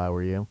number if I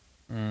were you.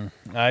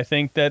 I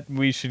think that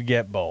we should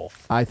get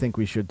both. I think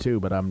we should too,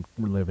 but I'm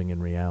living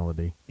in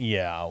reality.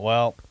 Yeah,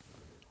 well...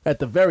 At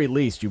the very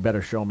least, you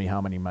better show me how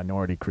many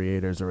minority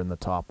creators are in the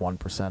top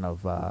 1%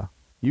 of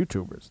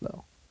YouTubers,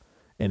 though.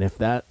 And if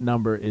that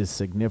number is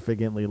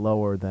significantly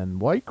lower than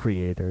white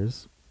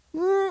creators,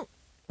 I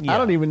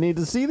don't even need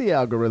to see the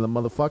algorithm,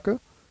 motherfucker.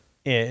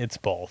 It's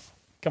both.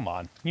 Come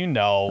on. You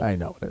know. I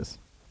know it is.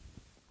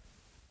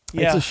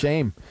 Yeah. It's a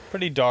shame.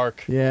 Pretty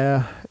dark.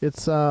 Yeah,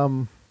 it's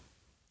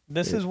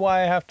This is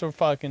why I have to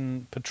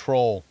fucking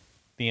patrol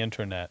the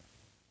internet.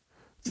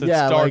 So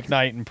yeah, it's Dark like,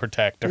 Knight and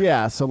Protector.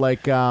 Yeah, so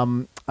like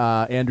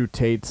Andrew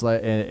Tate's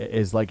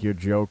is like your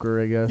Joker,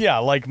 I guess. Yeah,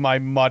 like my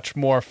much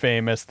more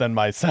famous than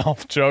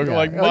myself Joker,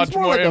 like It's much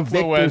more like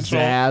influential. A Victor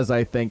Zaz,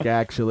 I think,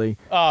 actually.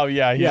 Oh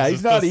yeah,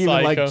 he's not even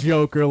psycho. like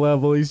Joker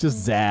level. He's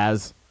just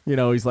Zaz.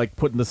 He's like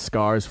putting the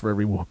scars for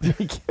every woman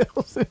he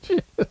kills and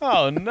shit.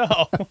 Oh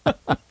no.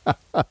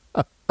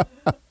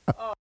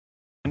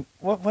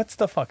 What's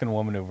the fucking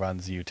woman who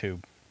runs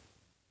YouTube?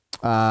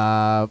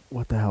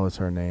 What the hell is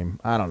her name?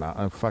 I don't know.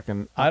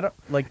 I don't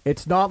like.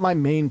 It's not my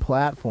main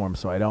platform,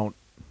 so I don't.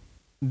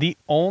 The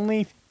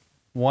only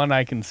one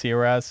I can see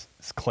her as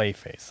is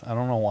Clayface. I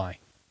don't know why.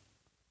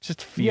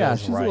 Just feels yeah,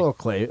 she's right. a little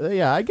clay.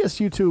 Yeah, I guess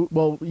YouTube.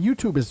 Well,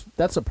 YouTube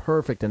that's a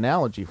perfect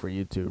analogy for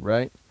YouTube,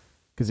 right?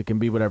 Because it can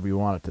be whatever you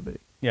want it to be.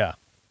 Yeah.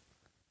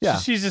 Yeah.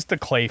 She's just a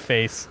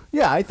Clayface.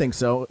 Yeah, I think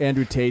so.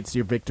 Andrew Tate's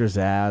your Victor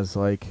Zaz.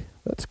 Like,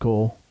 that's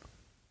cool.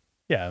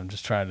 Yeah, I'm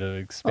just trying to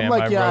expand I'm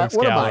like, my rogues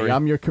what gallery. am I?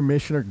 I'm your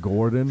Commissioner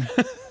Gordon.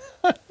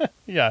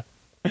 Yeah.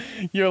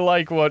 You're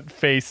like what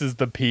faces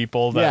the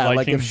people that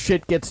like if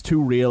shit gets too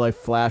real, I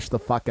flash the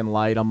fucking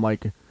light. I'm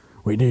like,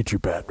 we need you,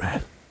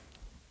 Batman.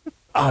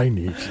 I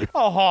need you.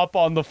 I'll hop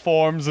on the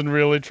forums and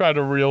really try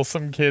to reel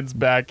some kids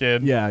back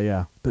in.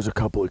 Yeah. There's a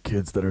couple of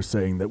kids that are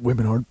saying that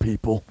women aren't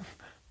people.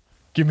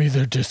 Give me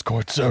their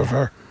Discord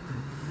server.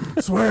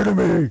 Swear to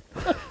me.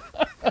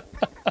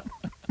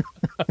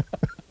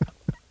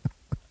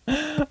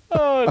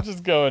 Oh,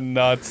 just going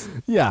nuts.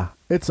 Yeah,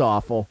 it's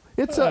awful.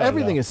 It's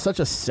everything is such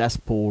a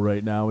cesspool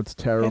right now. It's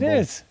terrible. It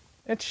is.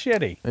 It's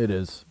shitty. It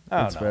is.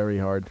 I It's don't know. very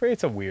hard.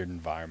 Creates a weird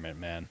environment,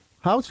 man.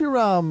 How's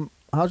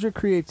your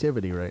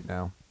creativity right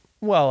now?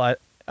 Well,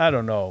 I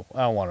don't know.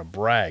 I don't want to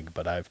brag,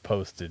 but I've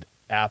posted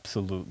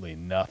absolutely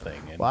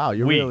nothing in Wow,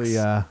 you're weeks.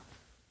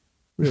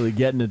 really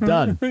getting it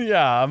done.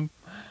 Yeah, I'm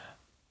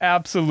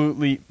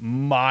absolutely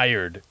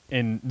mired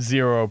in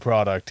zero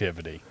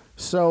productivity.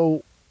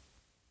 So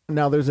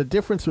now there's a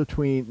difference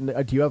between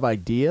do you have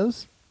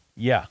ideas?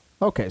 Yeah.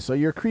 Okay, so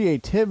your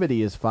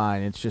creativity is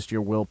fine. It's just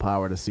your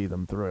willpower to see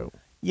them through.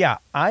 Yeah,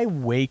 I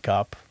wake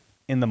up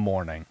in the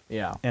morning.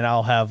 Yeah. And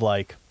I'll have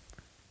like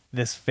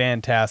this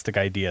fantastic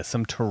idea,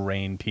 some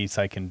terrain piece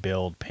I can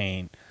build,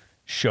 paint,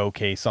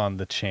 showcase on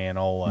the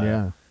channel.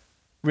 Yeah.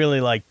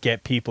 Really like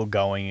get people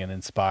going and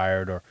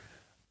inspired, or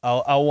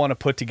I'll want to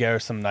put together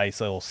some nice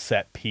little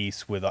set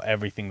piece with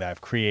everything that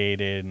I've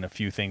created and a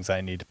few things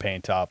I need to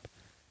paint up,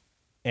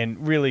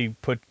 and really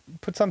put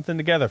something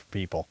together for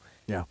people.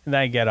 Yeah. And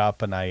then I get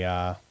up and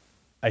I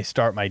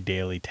start my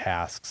daily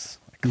tasks.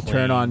 You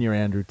turn on your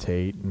Andrew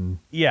Tate and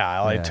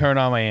I turn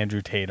on my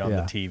Andrew Tate on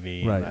the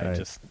TV, Right,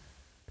 and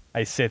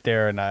I sit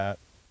there and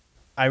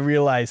I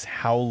realize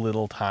how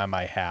little time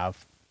I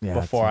have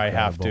before I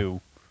have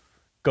to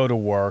go to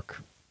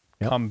work,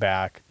 come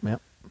back,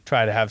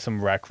 try to have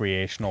some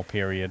recreational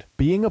period.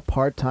 Being a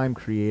part-time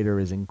creator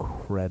is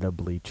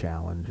incredibly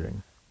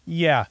challenging.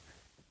 Yeah.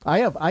 I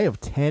have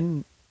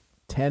 10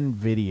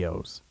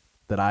 videos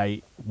that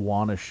I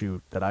want to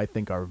shoot that I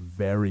think are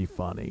very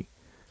funny.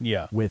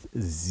 Yeah. With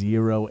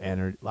zero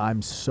energy.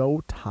 I'm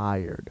so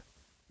tired.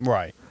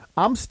 Right.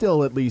 I'm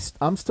still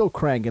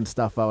cranking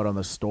stuff out on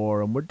the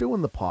store, and we're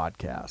doing the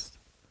podcast.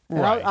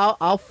 And Right.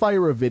 I'll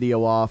fire a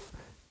video off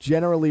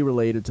generally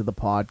related to the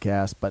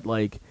podcast, but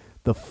like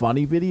the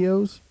funny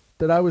videos,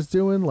 that I was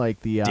doing, like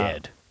the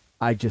Dead.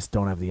 I just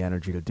don't have the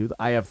energy to do that.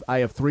 I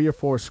have 3 or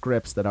 4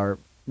 scripts that are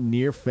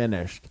near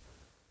finished.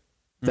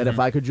 That if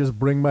I could just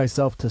bring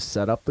myself to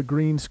set up the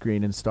green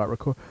screen and start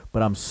record,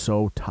 but I'm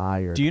so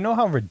tired. Do you know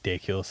how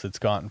ridiculous it's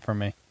gotten for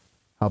me?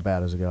 How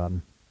bad has it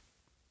gotten?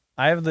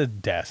 I have the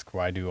desk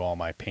where I do all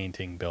my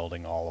painting,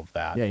 building, all of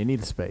that. Yeah, you need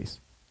a space.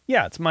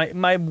 Yeah, it's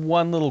my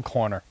one little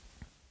corner.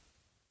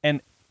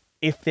 And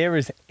if there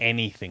is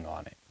anything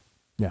on it,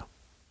 Yeah.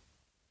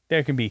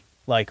 there can be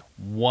like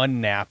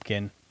one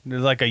napkin.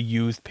 There's like a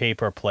used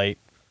paper plate.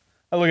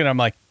 I look at it, I'm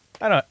like,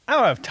 I don't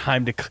have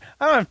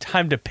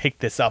time to pick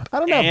this up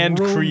and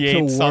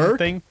create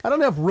something. I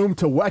don't have room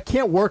to work. I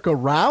can't work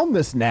around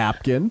this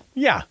napkin.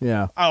 Yeah.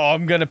 Yeah. Oh,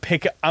 I'm gonna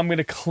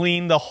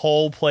clean the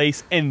whole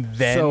place and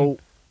then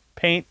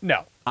paint.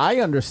 No. I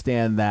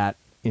understand that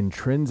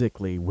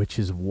intrinsically, which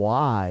is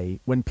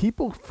why when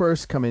people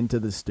first come into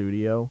the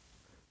studio,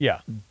 Yeah.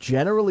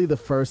 generally the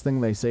first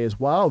thing they say is,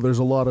 "Wow, there's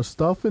a lot of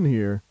stuff in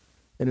here."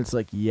 And it's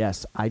like,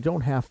 yes, I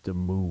don't have to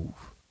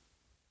move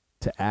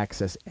to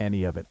access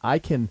any of it. I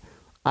can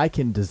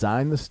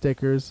design the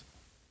stickers.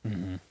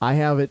 Mm-hmm. I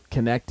have it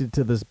connected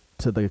to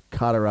the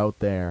cutter out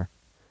there,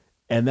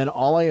 and then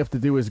all I have to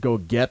do is go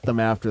get them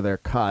after they're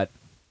cut,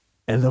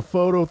 and the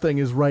photo thing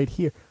is right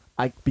here.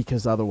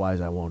 Because otherwise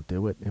I won't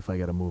do it if I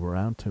got to move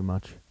around too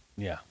much.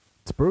 Yeah.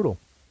 It's brutal.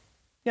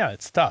 Yeah,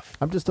 it's tough.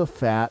 I'm just a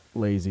fat,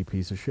 lazy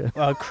piece of shit.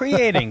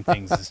 Creating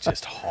things is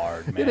just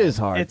hard, man. It is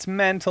hard. It's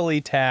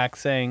mentally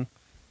taxing.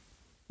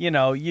 You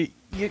know, you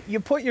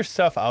put your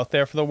stuff out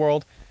there for the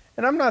world,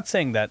 and I'm not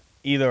saying that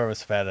either of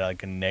us have had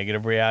like a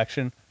negative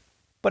reaction,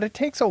 but it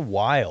takes a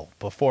while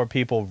before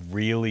people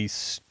really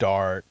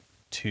start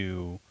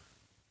to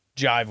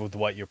jive with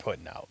what you're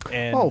putting out.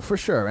 And Oh, for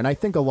sure. And I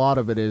think a lot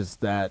of it is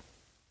that,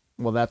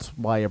 well, that's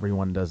why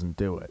everyone doesn't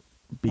do it.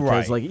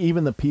 Because, Right. like,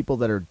 even the people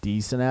that are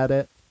decent at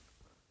it,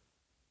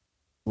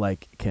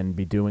 like, can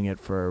be doing it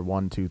for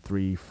 1, 2,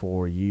 3,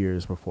 4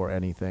 years before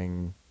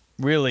anything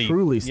really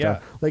truly yeah,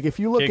 start. Like, if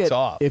you kicks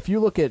off.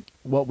 look at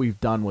what we've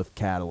done with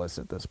Catalyst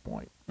at this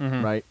point,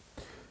 Mhm. right?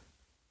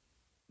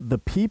 The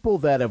people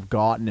that have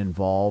gotten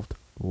involved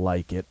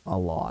like it a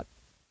lot.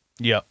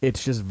 Yep.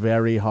 It's just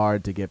very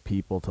hard to get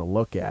people to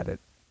look at it.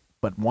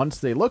 But once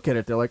they look at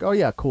it, they're like, "Oh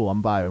yeah, cool,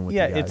 I'm vibing with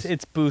Yeah, you guys."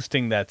 it's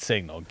boosting that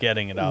signal,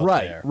 getting it out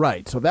right, there.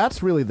 Right. So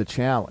that's really the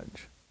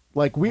challenge.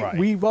 Like Right.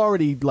 we've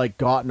already like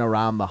gotten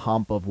around the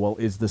hump of, well,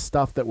 is the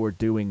stuff that we're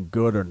doing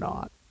good or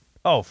not?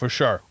 Oh, for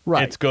sure.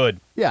 Right. It's good.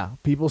 Yeah,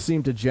 people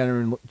seem to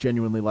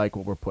genuinely like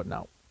what we're putting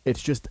out.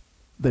 It's just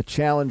the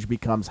challenge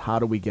becomes, how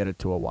do we get it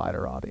to a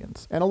wider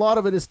audience? And a lot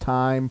of it is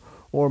time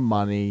or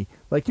money.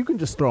 Like, you can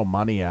just throw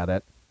money at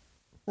it.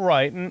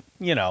 Right, and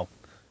you know,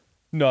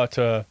 not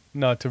to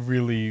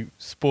really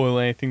spoil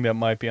anything that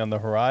might be on the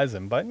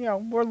horizon, but you know,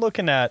 we're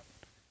looking at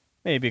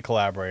maybe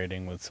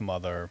collaborating with some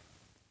other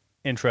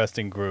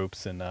interesting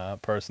groups and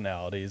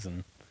personalities.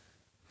 And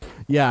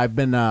Yeah, I've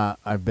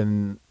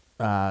been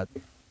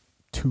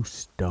too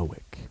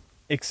stoic.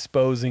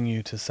 exposing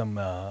you to some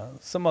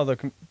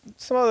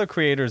other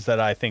creators that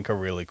I think are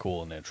really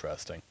cool and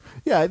interesting.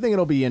 Yeah, I think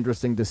it'll be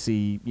interesting to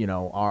see, you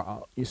know,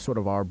 our sort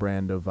of our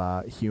brand of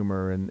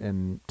humor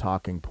and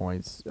talking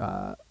points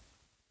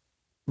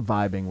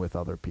vibing with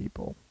other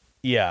people.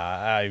 Yeah,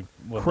 I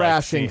would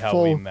Crashing like to see how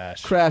full we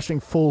mesh. crashing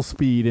full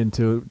speed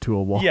into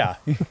a wall. Yeah,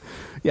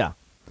 Yeah.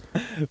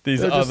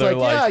 these They're just other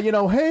like, yeah, you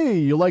know, hey,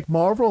 you like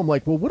Marvel? I'm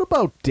like, well, what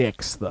about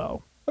dicks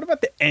though? What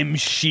about the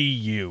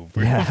MCU?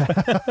 Yeah.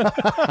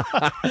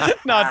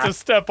 Not to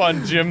step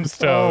on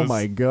Jim's Oh toes.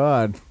 my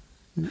God.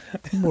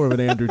 More of an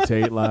Andrew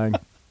Tate line.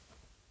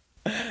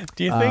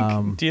 Do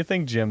you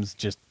think Jim's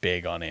just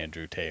big on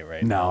Andrew Tate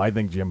right now? No, I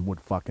think Jim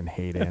would fucking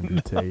hate Andrew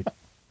Tate.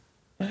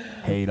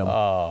 Hate him.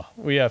 Oh,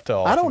 we have to.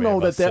 All I don't three know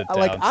of that us that sit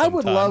like down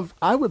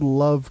I would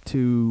love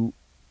to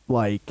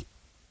like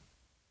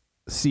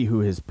see who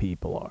his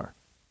people are.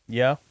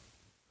 Yeah.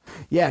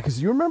 Yeah,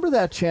 because you remember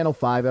that Channel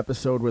 5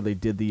 episode where they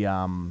did the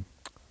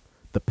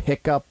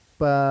pickup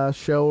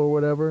show or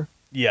whatever?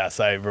 Yes,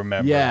 I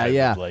remember. Yeah,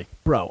 vividly. yeah.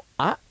 Bro,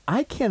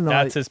 I cannot.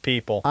 That's his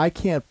people. I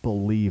can't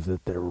believe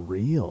that they're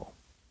real.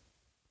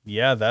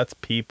 Yeah, that's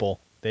people.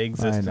 They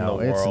exist I know,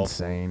 in the it's world.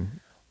 insane.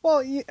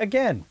 Well,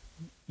 again,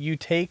 you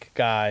take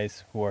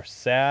guys who are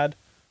sad,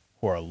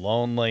 who are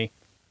lonely.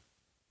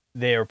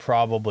 They are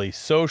probably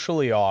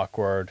socially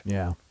awkward.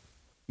 Yeah.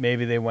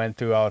 Maybe they went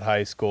throughout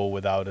high school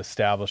without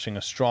establishing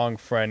a strong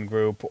friend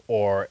group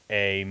or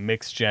a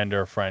mixed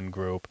gender friend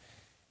group.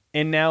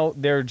 And now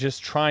they're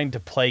just trying to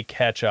play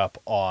catch up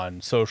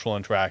on social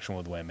interaction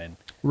with women.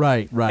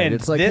 Right, right. And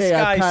it's like, this hey,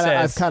 guy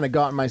I've says- kind of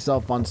gotten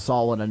myself on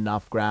solid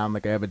enough ground.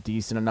 Like, I have a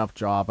decent enough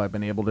job. I've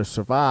been able to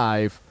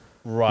survive.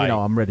 Right. You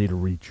know, I'm ready to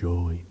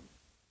rejoin.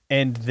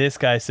 And this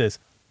guy says,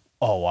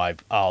 "Oh,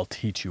 I'll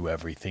teach you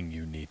everything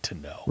you need to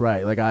know."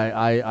 Right. Like,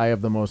 I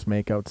have the most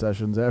makeout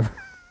sessions ever.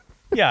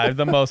 Yeah, I have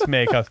the most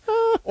makeup.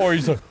 Or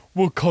he's like,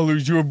 "What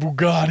color's your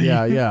Bugatti?"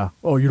 Yeah, yeah.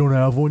 Oh, you don't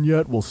have one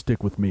yet? Well,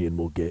 stick with me and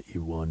we'll get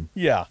you one.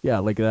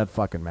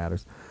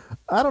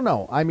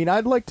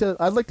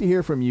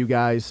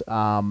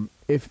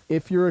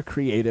 if you're a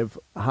creative,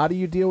 how do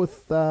you deal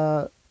with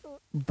the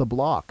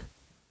block?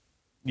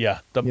 Yeah,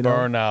 the You know?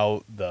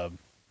 burnout, the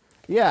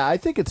Yeah, I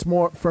think it's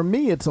more for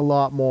me. It's a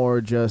lot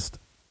more just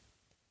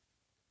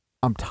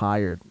I'm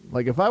tired.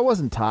 Like if I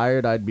wasn't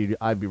tired, I'd be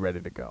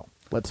ready to go.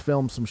 Let's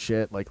film some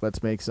shit. Like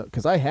let's make some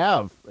because I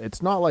have.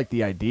 It's not like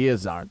the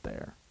ideas aren't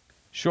there.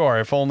 sure.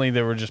 If only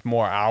there were just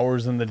more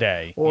hours in the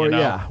day. Or you know?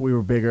 yeah, we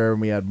were bigger and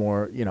we had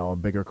more, a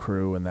bigger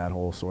crew and that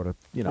whole sort of,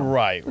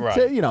 Right.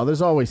 So,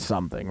 there's always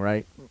something,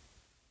 right?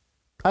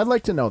 I'd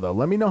like to know though.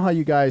 Let me know how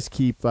you guys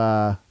keep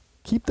the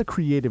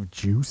creative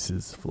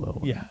juices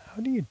flowing. Yeah.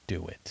 How do you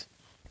do it?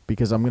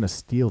 Because I'm gonna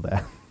steal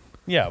that.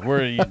 Yeah,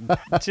 we're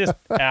just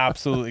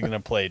absolutely gonna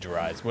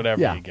plagiarize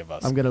whatever Yeah, you give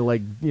us. I'm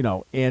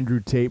gonna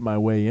Andrew Tate my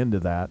way into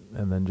that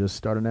and then just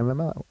start an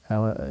MLM.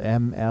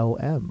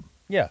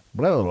 Yeah.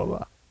 Blah blah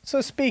blah.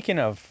 So speaking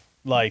of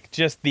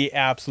just the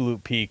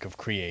absolute peak of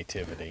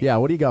creativity, Yeah,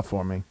 what do you got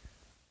for me?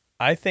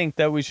 I think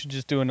that we should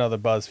just do another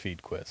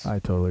BuzzFeed quiz. I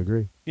totally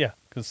agree. Yeah,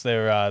 because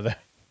they're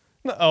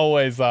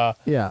always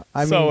Yeah,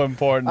 I so mean,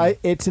 important.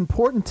 it's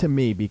important to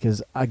me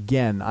because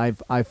again,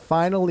 I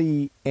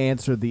finally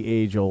answered the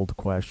age-old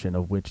question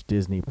of which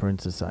Disney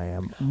princess I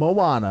am.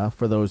 Moana,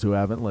 for those who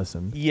haven't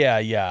listened.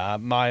 Yeah.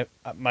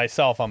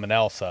 Myself, I'm an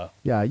Elsa.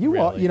 Yeah, you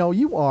Really? are.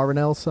 You are an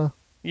Elsa.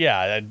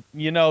 Yeah,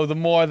 the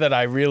more that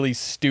I really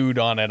stewed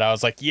on it, I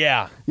was like,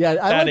 yeah, Yeah, I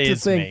that like to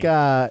is think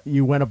me.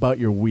 you went about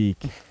your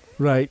week,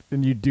 right?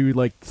 And you do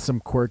like some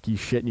quirky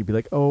shit, and you'd be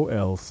like, "Oh,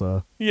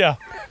 Elsa." Yeah.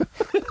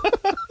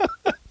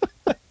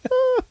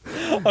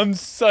 I'm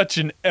such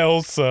an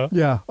Elsa.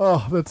 Yeah.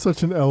 Oh, that's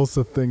such an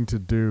Elsa thing to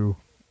do.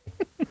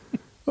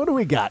 What do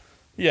we got?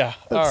 Yeah.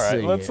 Let's All right.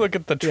 see Let's here. look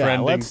at the Yeah,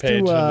 trending let's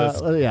page do, of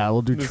this.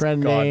 we'll do this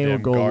trending. We'll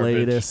goddamn go garbage.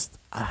 latest.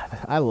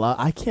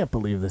 I can't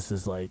believe this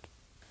is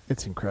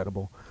it's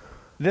incredible.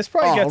 This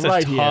probably gets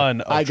right a here.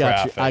 ton of I got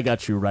traffic. you. I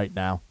got you right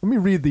now. Let me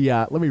read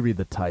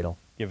the title.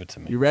 Give it to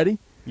me. You ready?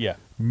 Yeah.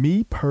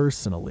 Me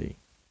personally,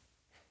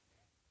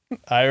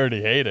 I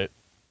already hate it.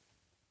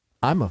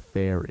 I'm a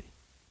fairy.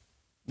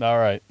 All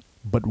right.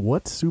 But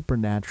what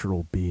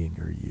supernatural being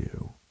are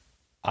you?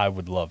 I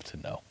would love to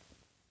know.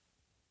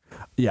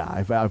 Yeah,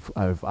 I've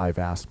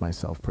asked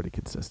myself pretty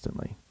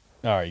consistently.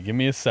 All right. Give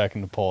me a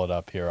second to pull it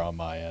up here on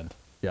my end.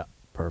 Yeah,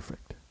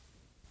 perfect.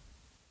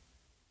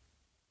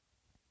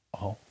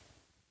 Oh.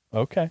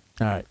 Okay.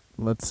 All right,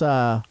 let's.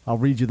 I'll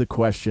read you the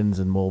questions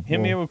and we'll Hit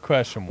me with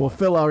question we'll one.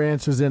 fill our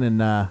answers in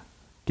and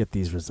get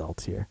these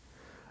results here.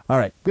 All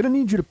right, I'm gonna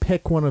need you to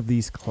pick one of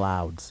these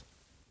clouds.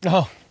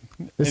 Oh.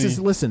 This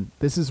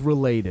is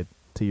related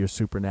to your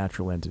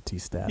supernatural entity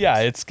status. Yeah,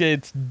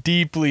 it's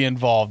deeply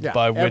involved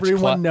by which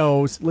everyone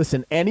knows.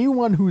 Listen,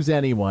 anyone who's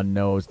anyone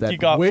knows You that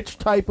got which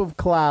type of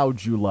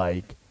clouds you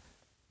like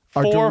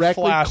are 4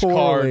 directly flashcards.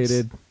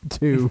 correlated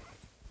to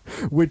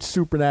which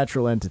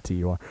supernatural entity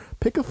you are.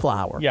 Pick a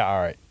flower. Yeah, all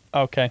right.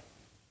 Okay.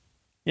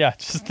 Yeah,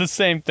 just the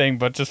same thing,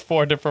 but just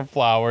 4 different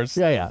flowers.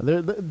 Yeah.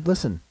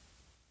 Listen,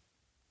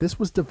 this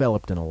was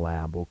developed in a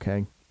lab,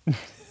 okay?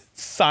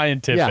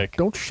 Scientific. Yeah,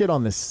 don't shit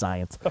on this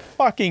science. The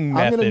fucking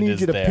method I'm going to need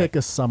is you to there. pick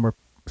a summer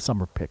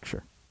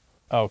picture,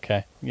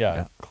 Okay.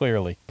 Yeah,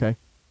 clearly. okay?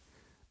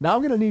 Now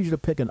I'm going to need you to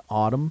pick an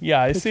autumn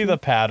Yeah, I picture. see the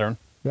pattern.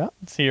 Yeah.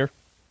 It's here.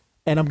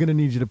 And I'm going to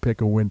need you to pick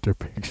a winter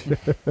picture.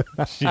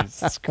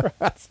 Jesus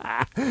Christ.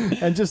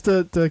 And just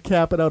to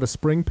cap it out, a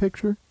spring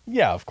picture?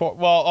 Yeah, of course.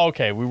 Well,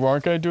 okay, we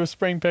weren't going to do a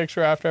spring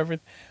picture after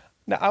everything.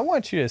 Now, I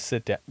want you to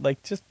sit down.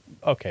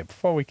 Okay,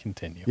 before we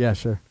continue. Yeah,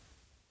 sure.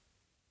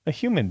 A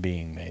human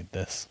being made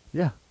this.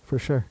 Yeah, for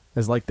sure.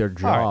 It's like their All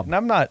right, job. and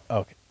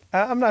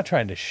I'm not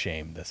trying to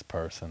shame this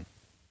person,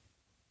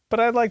 but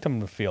I'd like them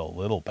to feel a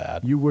little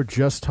bad. You were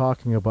just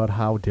talking about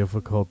how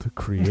difficult a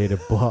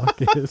creative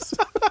block is.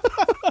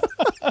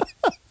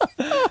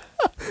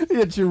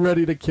 Yet you're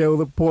ready to kill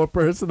the poor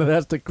person that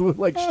has to glue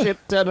like shit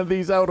 10 of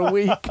these out a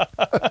week.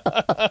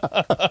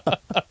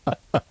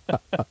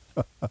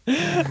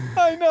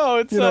 I know.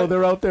 It's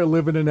They're out there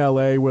living in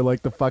L.A. where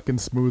like the fucking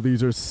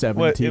smoothies are $17.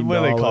 what do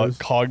they call it?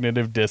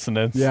 Cognitive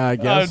dissonance. Yeah, I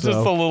guess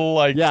Just so. a little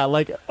like. Yeah,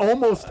 like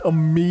almost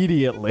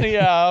immediately.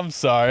 Yeah, I'm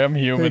sorry. I'm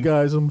human. Hey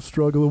guys, I'm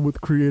struggling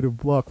with creative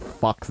block.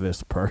 Fuck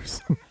this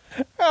person.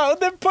 Oh,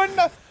 they're putting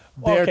up.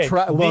 They're Okay,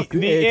 look,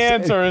 the it's-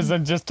 answer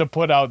isn't just to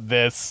put out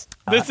this.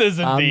 This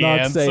isn't I'm the not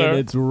answer. saying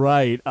it's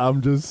right.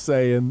 I'm just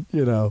saying,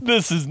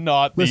 This is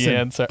not the Listen,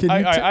 answer. can you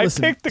I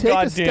listen, picked the take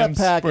goddamn a step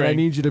back spring. and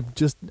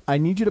I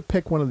need you to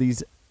pick one of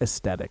these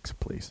aesthetics,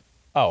 please.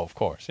 Oh, of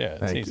course. Yeah, it's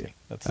Thank easy. you.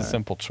 That's a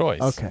simple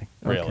choice. Okay.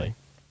 Really. Okay.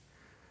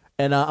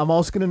 And I'm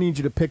also going to need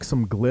you to pick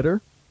some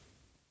glitter.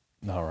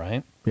 All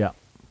right. Yeah.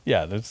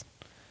 Yeah, there's.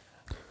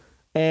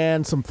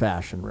 And some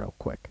fashion real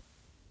quick.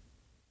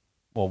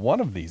 Well, one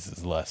of these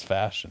is less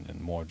fashion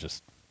and more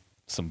just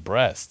some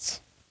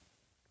breasts.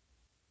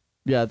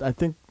 Yeah, I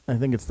think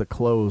it's the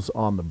clothes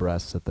on the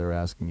breasts that they're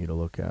asking you to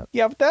look at.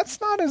 Yeah, but that's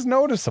not as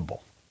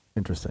noticeable.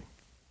 Interesting.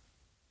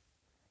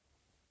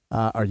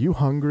 Are you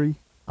hungry?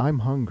 I'm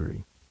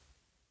hungry.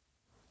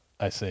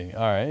 I see.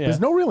 All right. Yeah. There's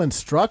no real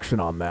instruction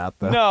on that,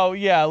 though. No,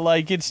 yeah,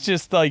 like it's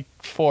just like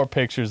 4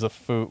 pictures of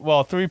food.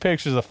 Well, 3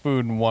 pictures of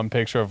food and 1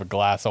 picture of a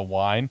glass of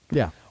wine.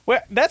 Yeah.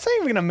 Well, that's not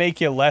even gonna make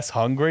you less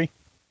hungry.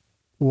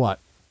 What?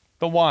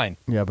 The wine.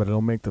 Yeah, but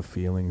it'll make the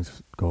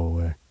feelings go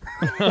away.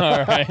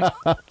 All right.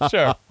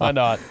 Sure. Why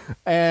not?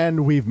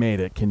 And we've made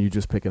it. Can you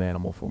just pick an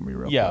animal for me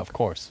real quick? Yeah, of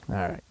course. All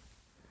right.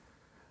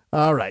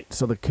 All right.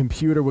 So the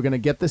computer, we're going to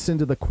get this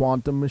into the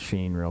quantum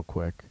machine real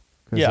quick.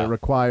 Because Yeah. it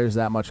requires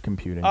that much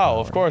computing Oh, power.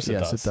 of course it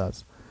does. does. Yes, it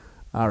does.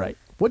 All right.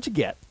 What'd you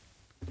get?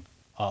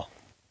 Oh.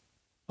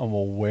 I'm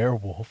a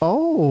werewolf.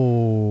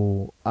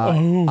 Oh.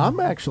 I'm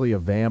actually a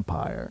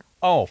vampire.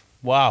 Oh,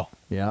 wow.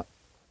 Yeah.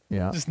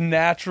 Yeah. Just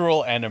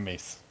natural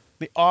enemies.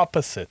 The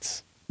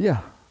opposites.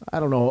 Yeah. I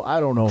don't know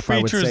if I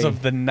would Creatures say...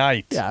 of the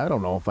night. Yeah, I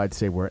don't know if I'd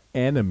say we're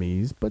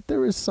enemies, but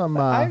there is some...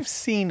 I've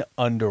seen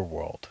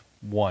Underworld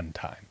one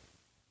time.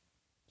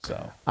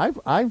 So I've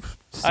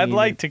seen I'd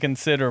like it. to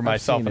consider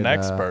myself seen an it,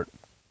 expert.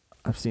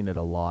 I've seen it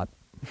a lot.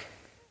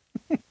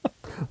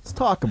 Let's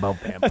talk about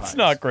vampires. That's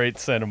not great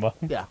cinema.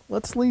 Yeah,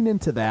 let's lean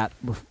into that.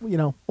 You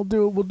know, we'll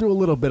do a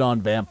little bit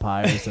on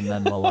vampires, and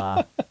then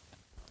we'll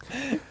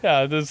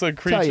Yeah, there's like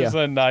creatures of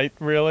the night,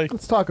 really.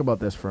 let's talk about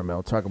this for a minute.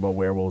 We'll talk about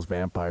werewolves,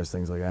 vampires,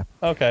 things like that.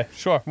 Okay,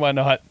 sure, why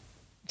not?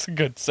 It's a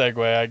good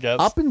segue, I guess.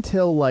 Up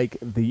until like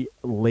the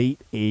late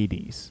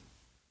 '80s,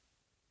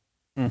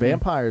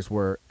 vampires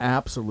were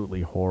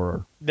absolutely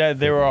horror.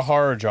 They were a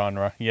horror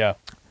genre, yeah.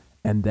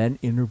 And then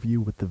Interview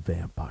with the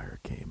Vampire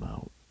came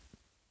out,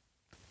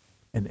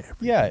 and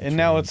everything Yeah, and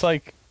now changed. it's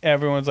like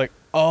everyone's like,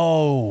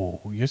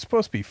 "Oh, you're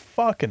supposed to be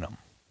fucking them."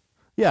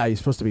 Yeah, you're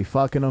supposed to be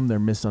fucking them. They're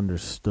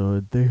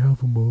misunderstood. They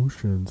have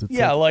emotions. It's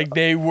Yeah, like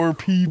they were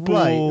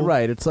people.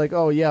 Right. It's like,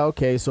 oh yeah,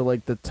 okay, so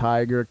like the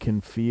tiger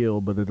can feel,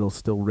 but it'll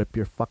still rip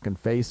your fucking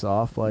face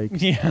off. Like,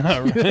 Yeah,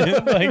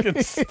 right. Like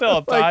it's still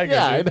a like, tiger.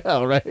 yeah, dude. I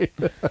know, right?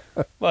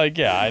 Like,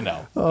 yeah, I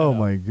know. Oh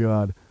my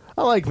god,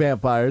 I like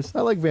vampires.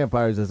 I like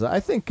vampires I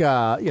think you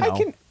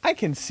know. I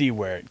can see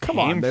where it Come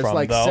came on, there's from,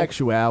 like though.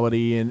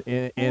 sexuality in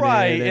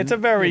Right, it. it's a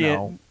and, very you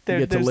know, you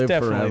get to there's live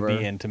definitely forever.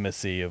 the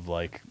intimacy of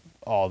like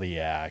all the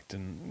act,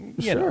 and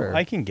you Sure. know,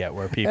 I can get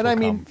where people And I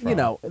mean, come from. you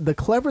know, the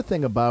clever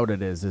thing about it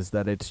is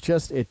that it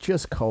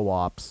just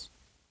co-ops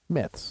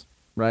myths,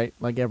 right?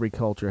 Like every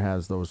culture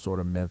has those sort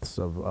of myths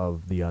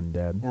of the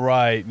undead.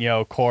 Right, you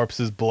know,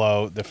 corpses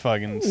bloat, the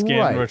fucking skin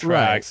Right,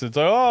 retracts. It's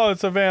like, oh,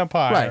 it's a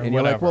vampire. Right, and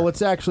you're like, whatever. well,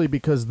 it's actually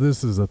because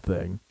this is a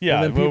thing.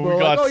 Yeah, and then well, people we are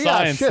got like, oh yeah,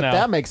 science shit, now.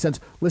 that makes sense.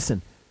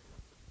 Listen,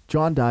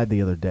 John died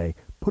the other day.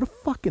 Put a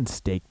fucking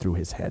stake through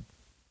his head,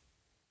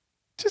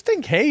 just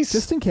in case.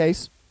 just in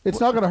case. It's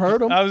not going to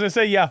hurt him. I was gonna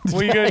say, yeah.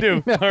 What are you gonna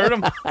do? Hurt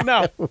him?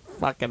 No.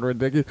 Fucking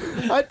ridiculous.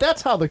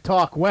 That's how the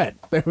talk went.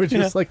 They were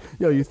just like,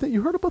 yo,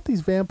 you heard about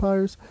these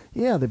vampires?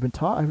 Yeah, they've been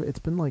talking. It's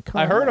been like...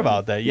 I heard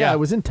about that, yeah. I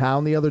was in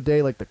town the other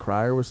day. Like the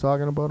crier was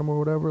talking about them or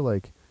whatever.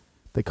 Like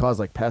they cause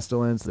like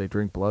pestilence. They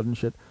drink blood and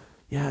shit.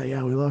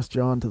 Yeah, we lost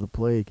John to the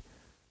plague.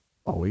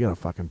 Oh, we got to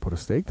fucking put a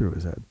stake through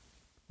his head.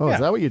 Oh, Yeah. is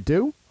that what you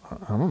do?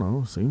 I don't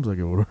know. Seems like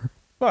it would.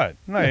 What?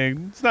 No,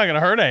 it's not gonna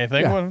hurt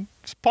anything. Yeah. Well,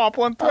 just pop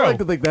one through. I like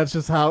to think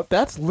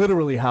that's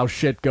literally how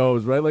shit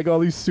goes, right? Like all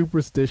these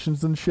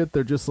superstitions and shit,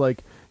 they're just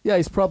like, yeah,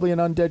 he's probably an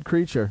undead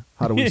creature.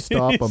 How do we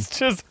stop him? It's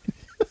just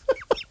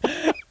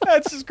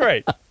that's just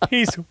great.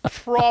 He's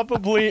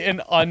probably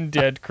an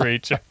undead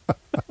creature.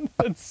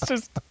 It's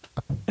just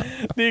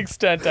the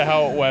extent to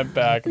how it went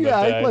back in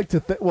Yeah, the day. I'd like to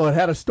think. Well, it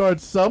had to start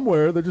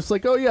somewhere. They're just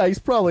like, oh yeah, he's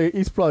probably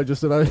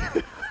just an.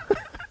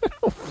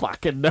 Oh,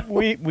 fucking no.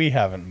 We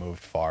haven't moved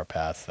far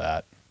past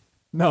that.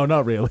 No,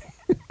 not really.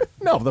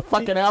 No, the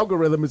fucking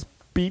algorithm is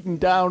beating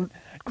down.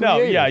 No,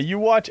 creators. yeah, you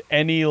watch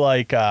any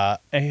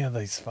any of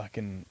these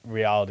fucking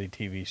reality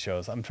TV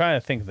shows. I'm trying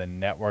to think of the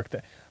network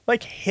that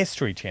like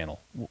History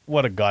Channel.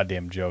 What a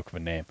goddamn joke of a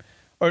name.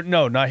 Or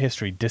no, not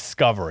History,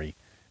 Discovery.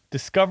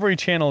 Discovery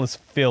Channel is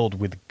filled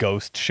with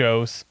ghost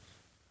shows.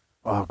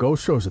 Oh,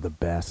 ghost shows are the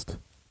best.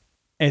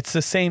 It's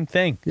the same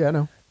thing. Yeah, I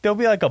know. There'll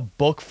be like a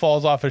book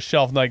falls off a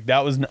shelf and like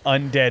that was an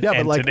undead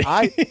Yeah, but entity.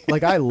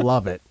 I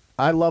love it.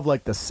 I love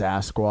like the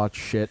Sasquatch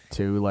shit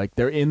too. Like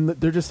they're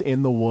just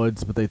in the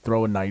woods, but they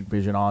throw a night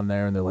vision on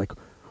there, and they're like,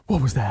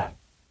 "What was that?"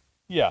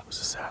 Yeah. It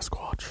was a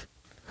Sasquatch.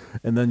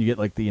 And then you get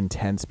like the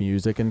intense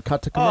music and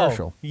cut to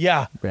commercial. Oh,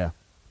 yeah. Yeah.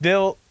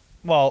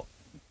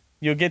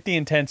 You'll get the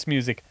intense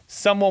music.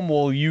 Someone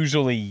will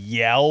usually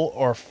yell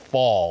or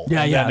fall.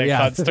 Yeah, and yeah, then it yeah.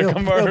 cuts to It'll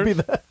commercial. be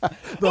the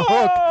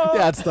hook.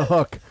 Yeah, it's the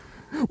hook.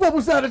 What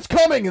was that? It's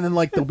coming. And then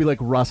like there'll be like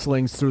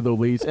rustlings through the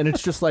leaves, and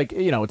it's just like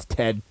it's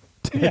Ted.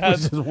 Ted Yeah,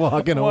 was just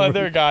walking over. one of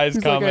their guys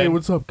He's coming. like, hey,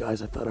 what's up,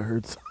 guys? I thought I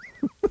heard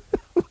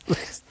something.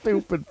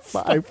 Stupid.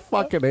 I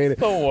fucking hate it.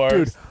 the worst.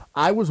 Dude,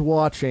 I was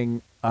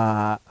watching,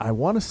 I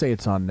want to say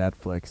it's on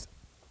Netflix,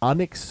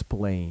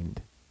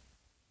 Unexplained.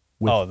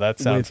 That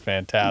sounds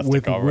fantastic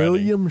With already.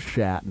 William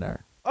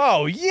Shatner.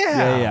 Oh,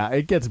 yeah. Yeah.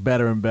 It gets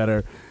better and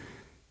better.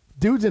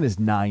 Dude's in his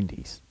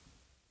 90s.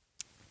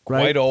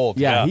 Right? Quite old,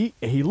 yeah.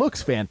 He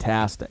looks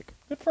fantastic.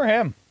 Good for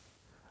him.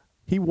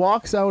 He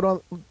walks out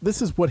on...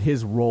 This is what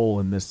his role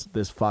in this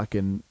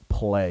fucking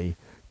play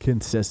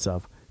consists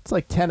of. It's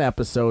like 10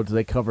 episodes.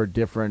 They cover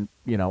different,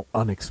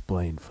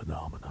 unexplained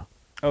phenomena.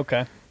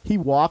 Okay. He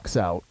walks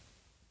out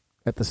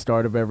at the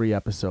start of every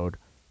episode.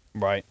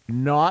 Right.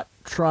 Not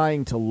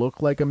trying to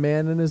look like a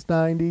man in his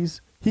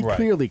 90s. He Right.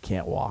 clearly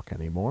can't walk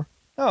anymore.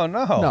 Oh,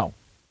 no. No.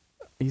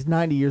 He's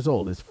 90 years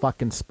old. His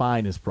fucking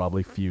spine is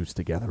probably fused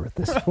together at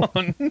this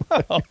point.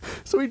 Oh, no.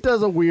 So he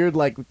does a weird,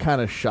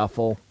 kind of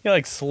shuffle. He,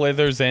 like,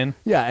 slithers in.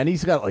 Yeah, and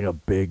he's got, like, a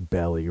big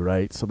belly,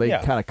 right? So they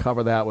Yeah. kind of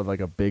cover that with,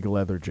 like, a big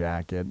leather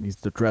jacket. And he's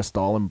dressed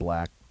all in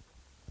black.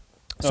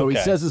 So he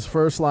Okay. says his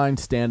first line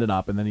standing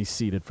up, and then he's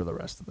seated for the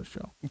rest of the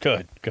show.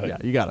 Good. Yeah,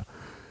 you got to.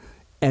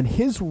 And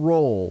his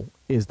role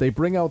is they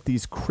bring out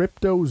these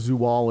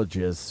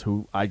cryptozoologists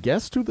who, I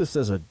guess, do this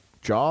as a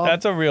job.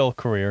 That's a real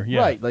career. Yeah.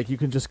 Right, like you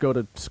can just go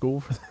to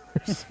school for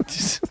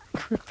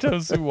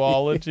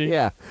Cryptozoology.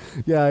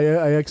 Yeah,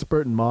 I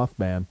expert in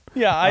Mothman.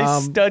 Yeah, I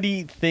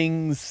study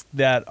things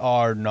that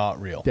are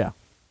not real. Yeah.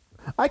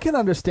 I can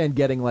understand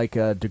getting like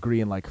a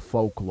degree in like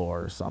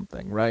folklore or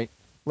something, right?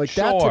 Like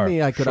that to Sure,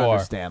 me I could sure.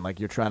 understand. Like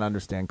you're trying to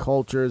understand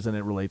cultures and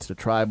it relates to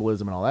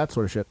tribalism and all that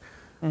sort of shit.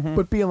 Mm-hmm.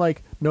 But being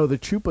like, no, the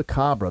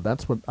chupacabra,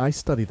 that's what I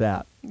study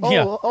that.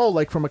 Yeah. Oh,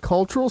 like from a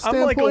cultural I'm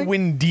standpoint? like a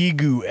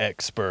Wendigo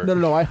expert.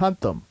 No, I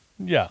hunt them.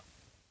 Yeah.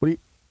 What do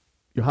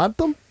you hunt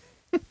them?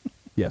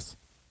 Yes.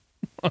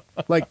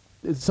 Like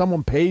if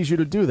someone pays you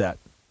to do that.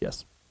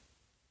 Yes.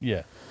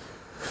 Yeah.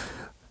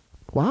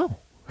 Wow.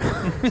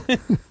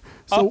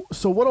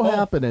 So what'll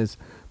happen is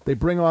they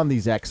bring on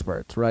these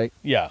experts, right?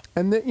 Yeah.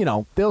 And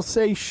they'll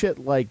say shit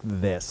like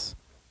this.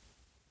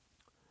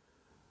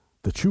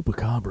 The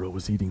chupacabra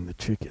was eating the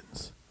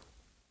chickens.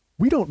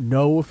 We don't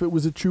know if it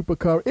was a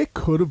chupacabra. It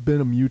could have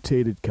been a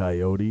mutated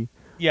coyote.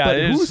 Yeah, but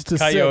it who's is to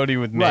coyote say?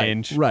 with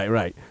mange.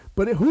 Right.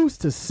 But who's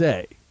to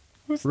say?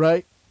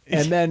 Right?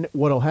 And then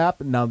what'll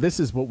happen? Now this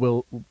is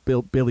what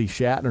Billy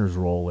Shatner's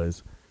role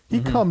is. He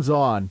comes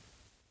on,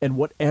 and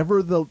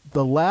whatever the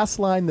last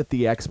line that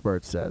the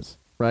expert says,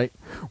 right?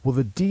 Well,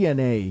 the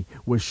DNA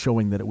was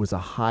showing that it was a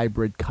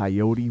hybrid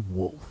coyote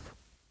wolf.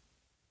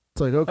 It's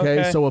like,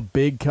 okay, so a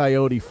big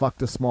coyote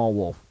fucked a small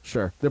wolf.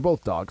 Sure, they're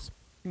both dogs.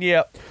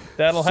 Yep,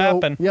 that'll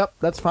happen. Yep,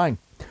 that's fine.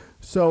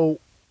 So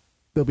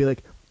they'll be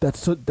like,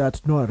 that's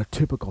not a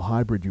typical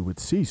hybrid you would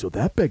see. So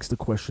that begs the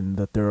question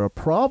that there are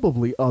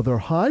probably other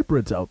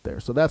hybrids out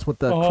there. So that's what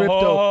the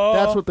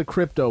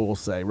crypto will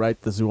say,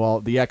 right?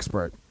 The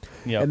expert.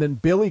 Yep. And then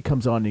Billy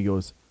comes on and he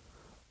goes,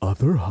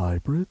 other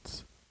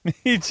hybrids?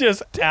 He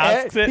just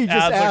asks it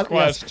as a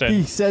question.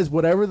 He says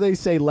whatever they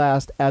say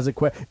last as a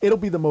question. It'll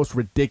be the most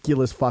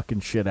ridiculous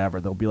fucking shit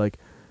ever. They'll be like,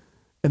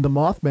 and the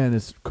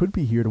Mothman could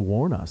be here to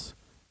warn us.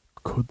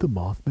 Could the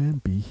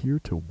Mothman be here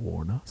to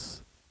warn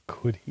us?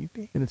 Could he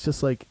be? And it's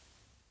just like,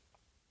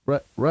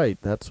 right.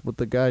 That's what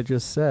the guy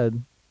just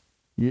said.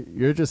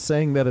 You're just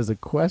saying that as a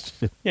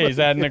question. Yeah, he's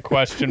adding a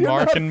question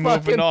mark and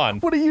moving on.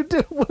 What do you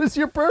do? What is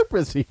your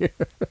purpose here?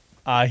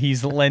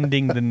 He's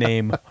lending the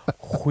name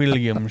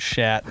William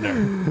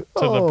Shatner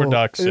to the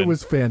production. It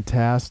was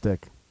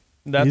fantastic.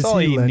 That's all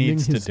he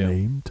needs to his do.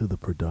 Name to the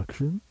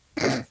production?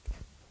 I'm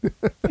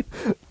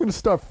gonna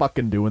start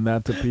fucking doing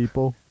that to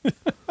people.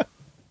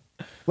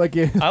 Like,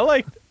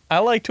 I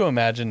like to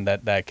imagine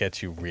that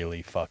gets you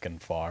really fucking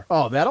far.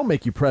 Oh, that'll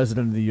make you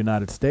president of the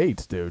United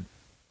States, dude.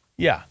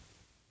 Yeah.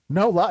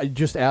 No,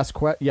 just ask.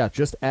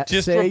 Just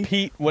say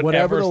repeat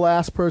whatever the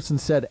last person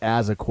said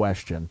as a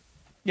question.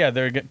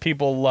 Yeah,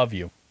 people love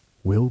you.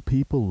 Will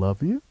people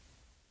love you?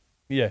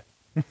 Yeah.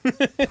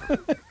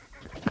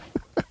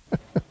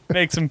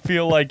 Makes them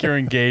feel like you're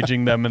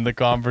engaging them in the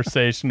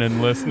conversation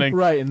and listening.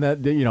 Right, and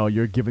that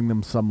you're giving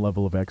them some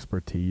level of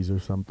expertise or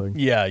something.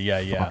 Yeah.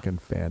 Fucking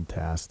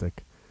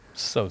fantastic.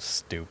 So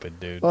stupid,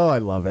 dude. Oh, I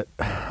love it.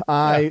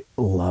 I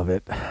love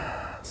it.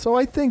 So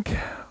I think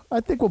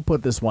we'll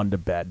put this one to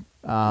bed.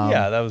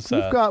 Yeah, that was.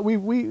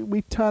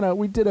 We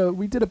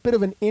did a bit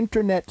of an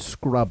internet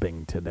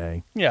scrubbing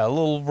today. Yeah, a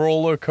little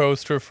roller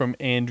coaster from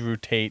Andrew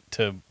Tate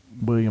to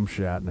William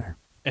Shatner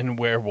and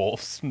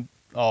werewolves,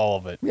 all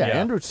of it. Yeah,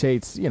 Andrew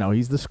Tate's.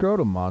 He's the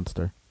scrotum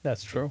monster.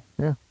 That's true.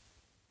 Yeah.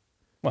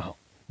 Wow.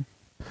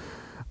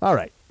 All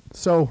right.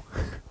 So,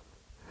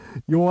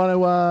 you want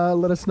to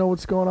let us know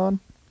what's going on?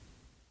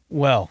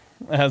 Well,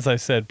 as I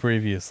said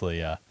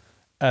previously,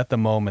 at the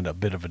moment, a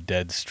bit of a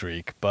dead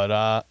streak,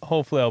 but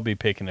hopefully I'll be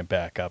picking it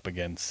back up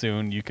again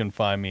soon. You can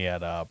find me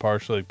at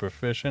Partially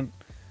Proficient.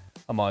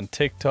 I'm on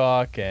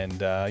TikTok and,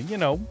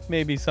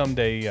 maybe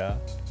someday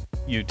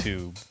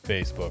YouTube,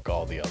 Facebook,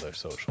 all the other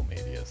social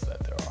medias that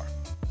there are.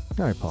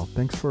 All right, Paul.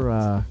 Thanks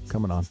for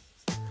coming on.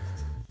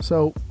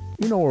 So,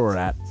 you know where we're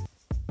at.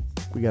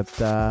 We got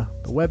the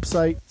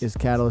website is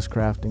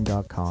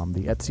catalystcrafting.com.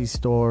 The Etsy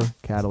store,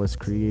 Catalyst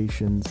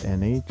Creations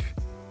NH.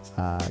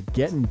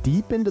 Getting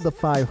deep into the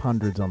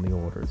 500s on the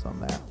orders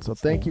on that. So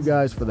thank you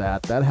guys for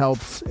that. That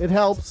helps. It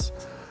helps.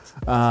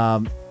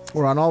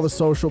 We're on all the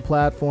social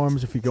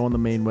platforms. If you go on the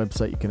main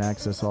website, you can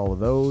access all of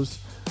those.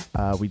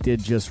 We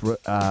did just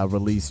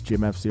release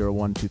Jim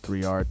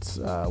F0123 Art's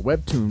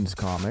Webtoons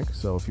comic.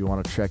 So if you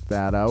want to check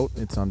that out,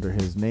 it's under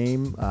his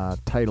name.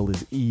 Title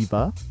is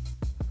Eva.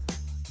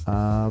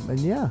 And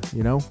yeah,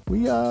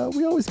 we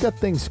always got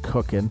things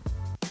cooking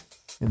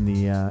in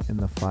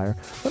the fire.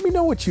 Let me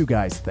know what you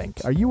guys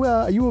think. Are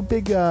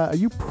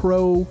you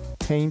pro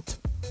Taint?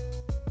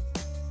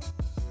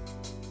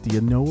 Do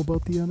you know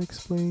about the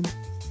unexplained?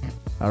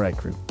 All right,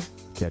 crew.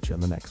 Catch you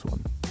on the next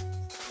one.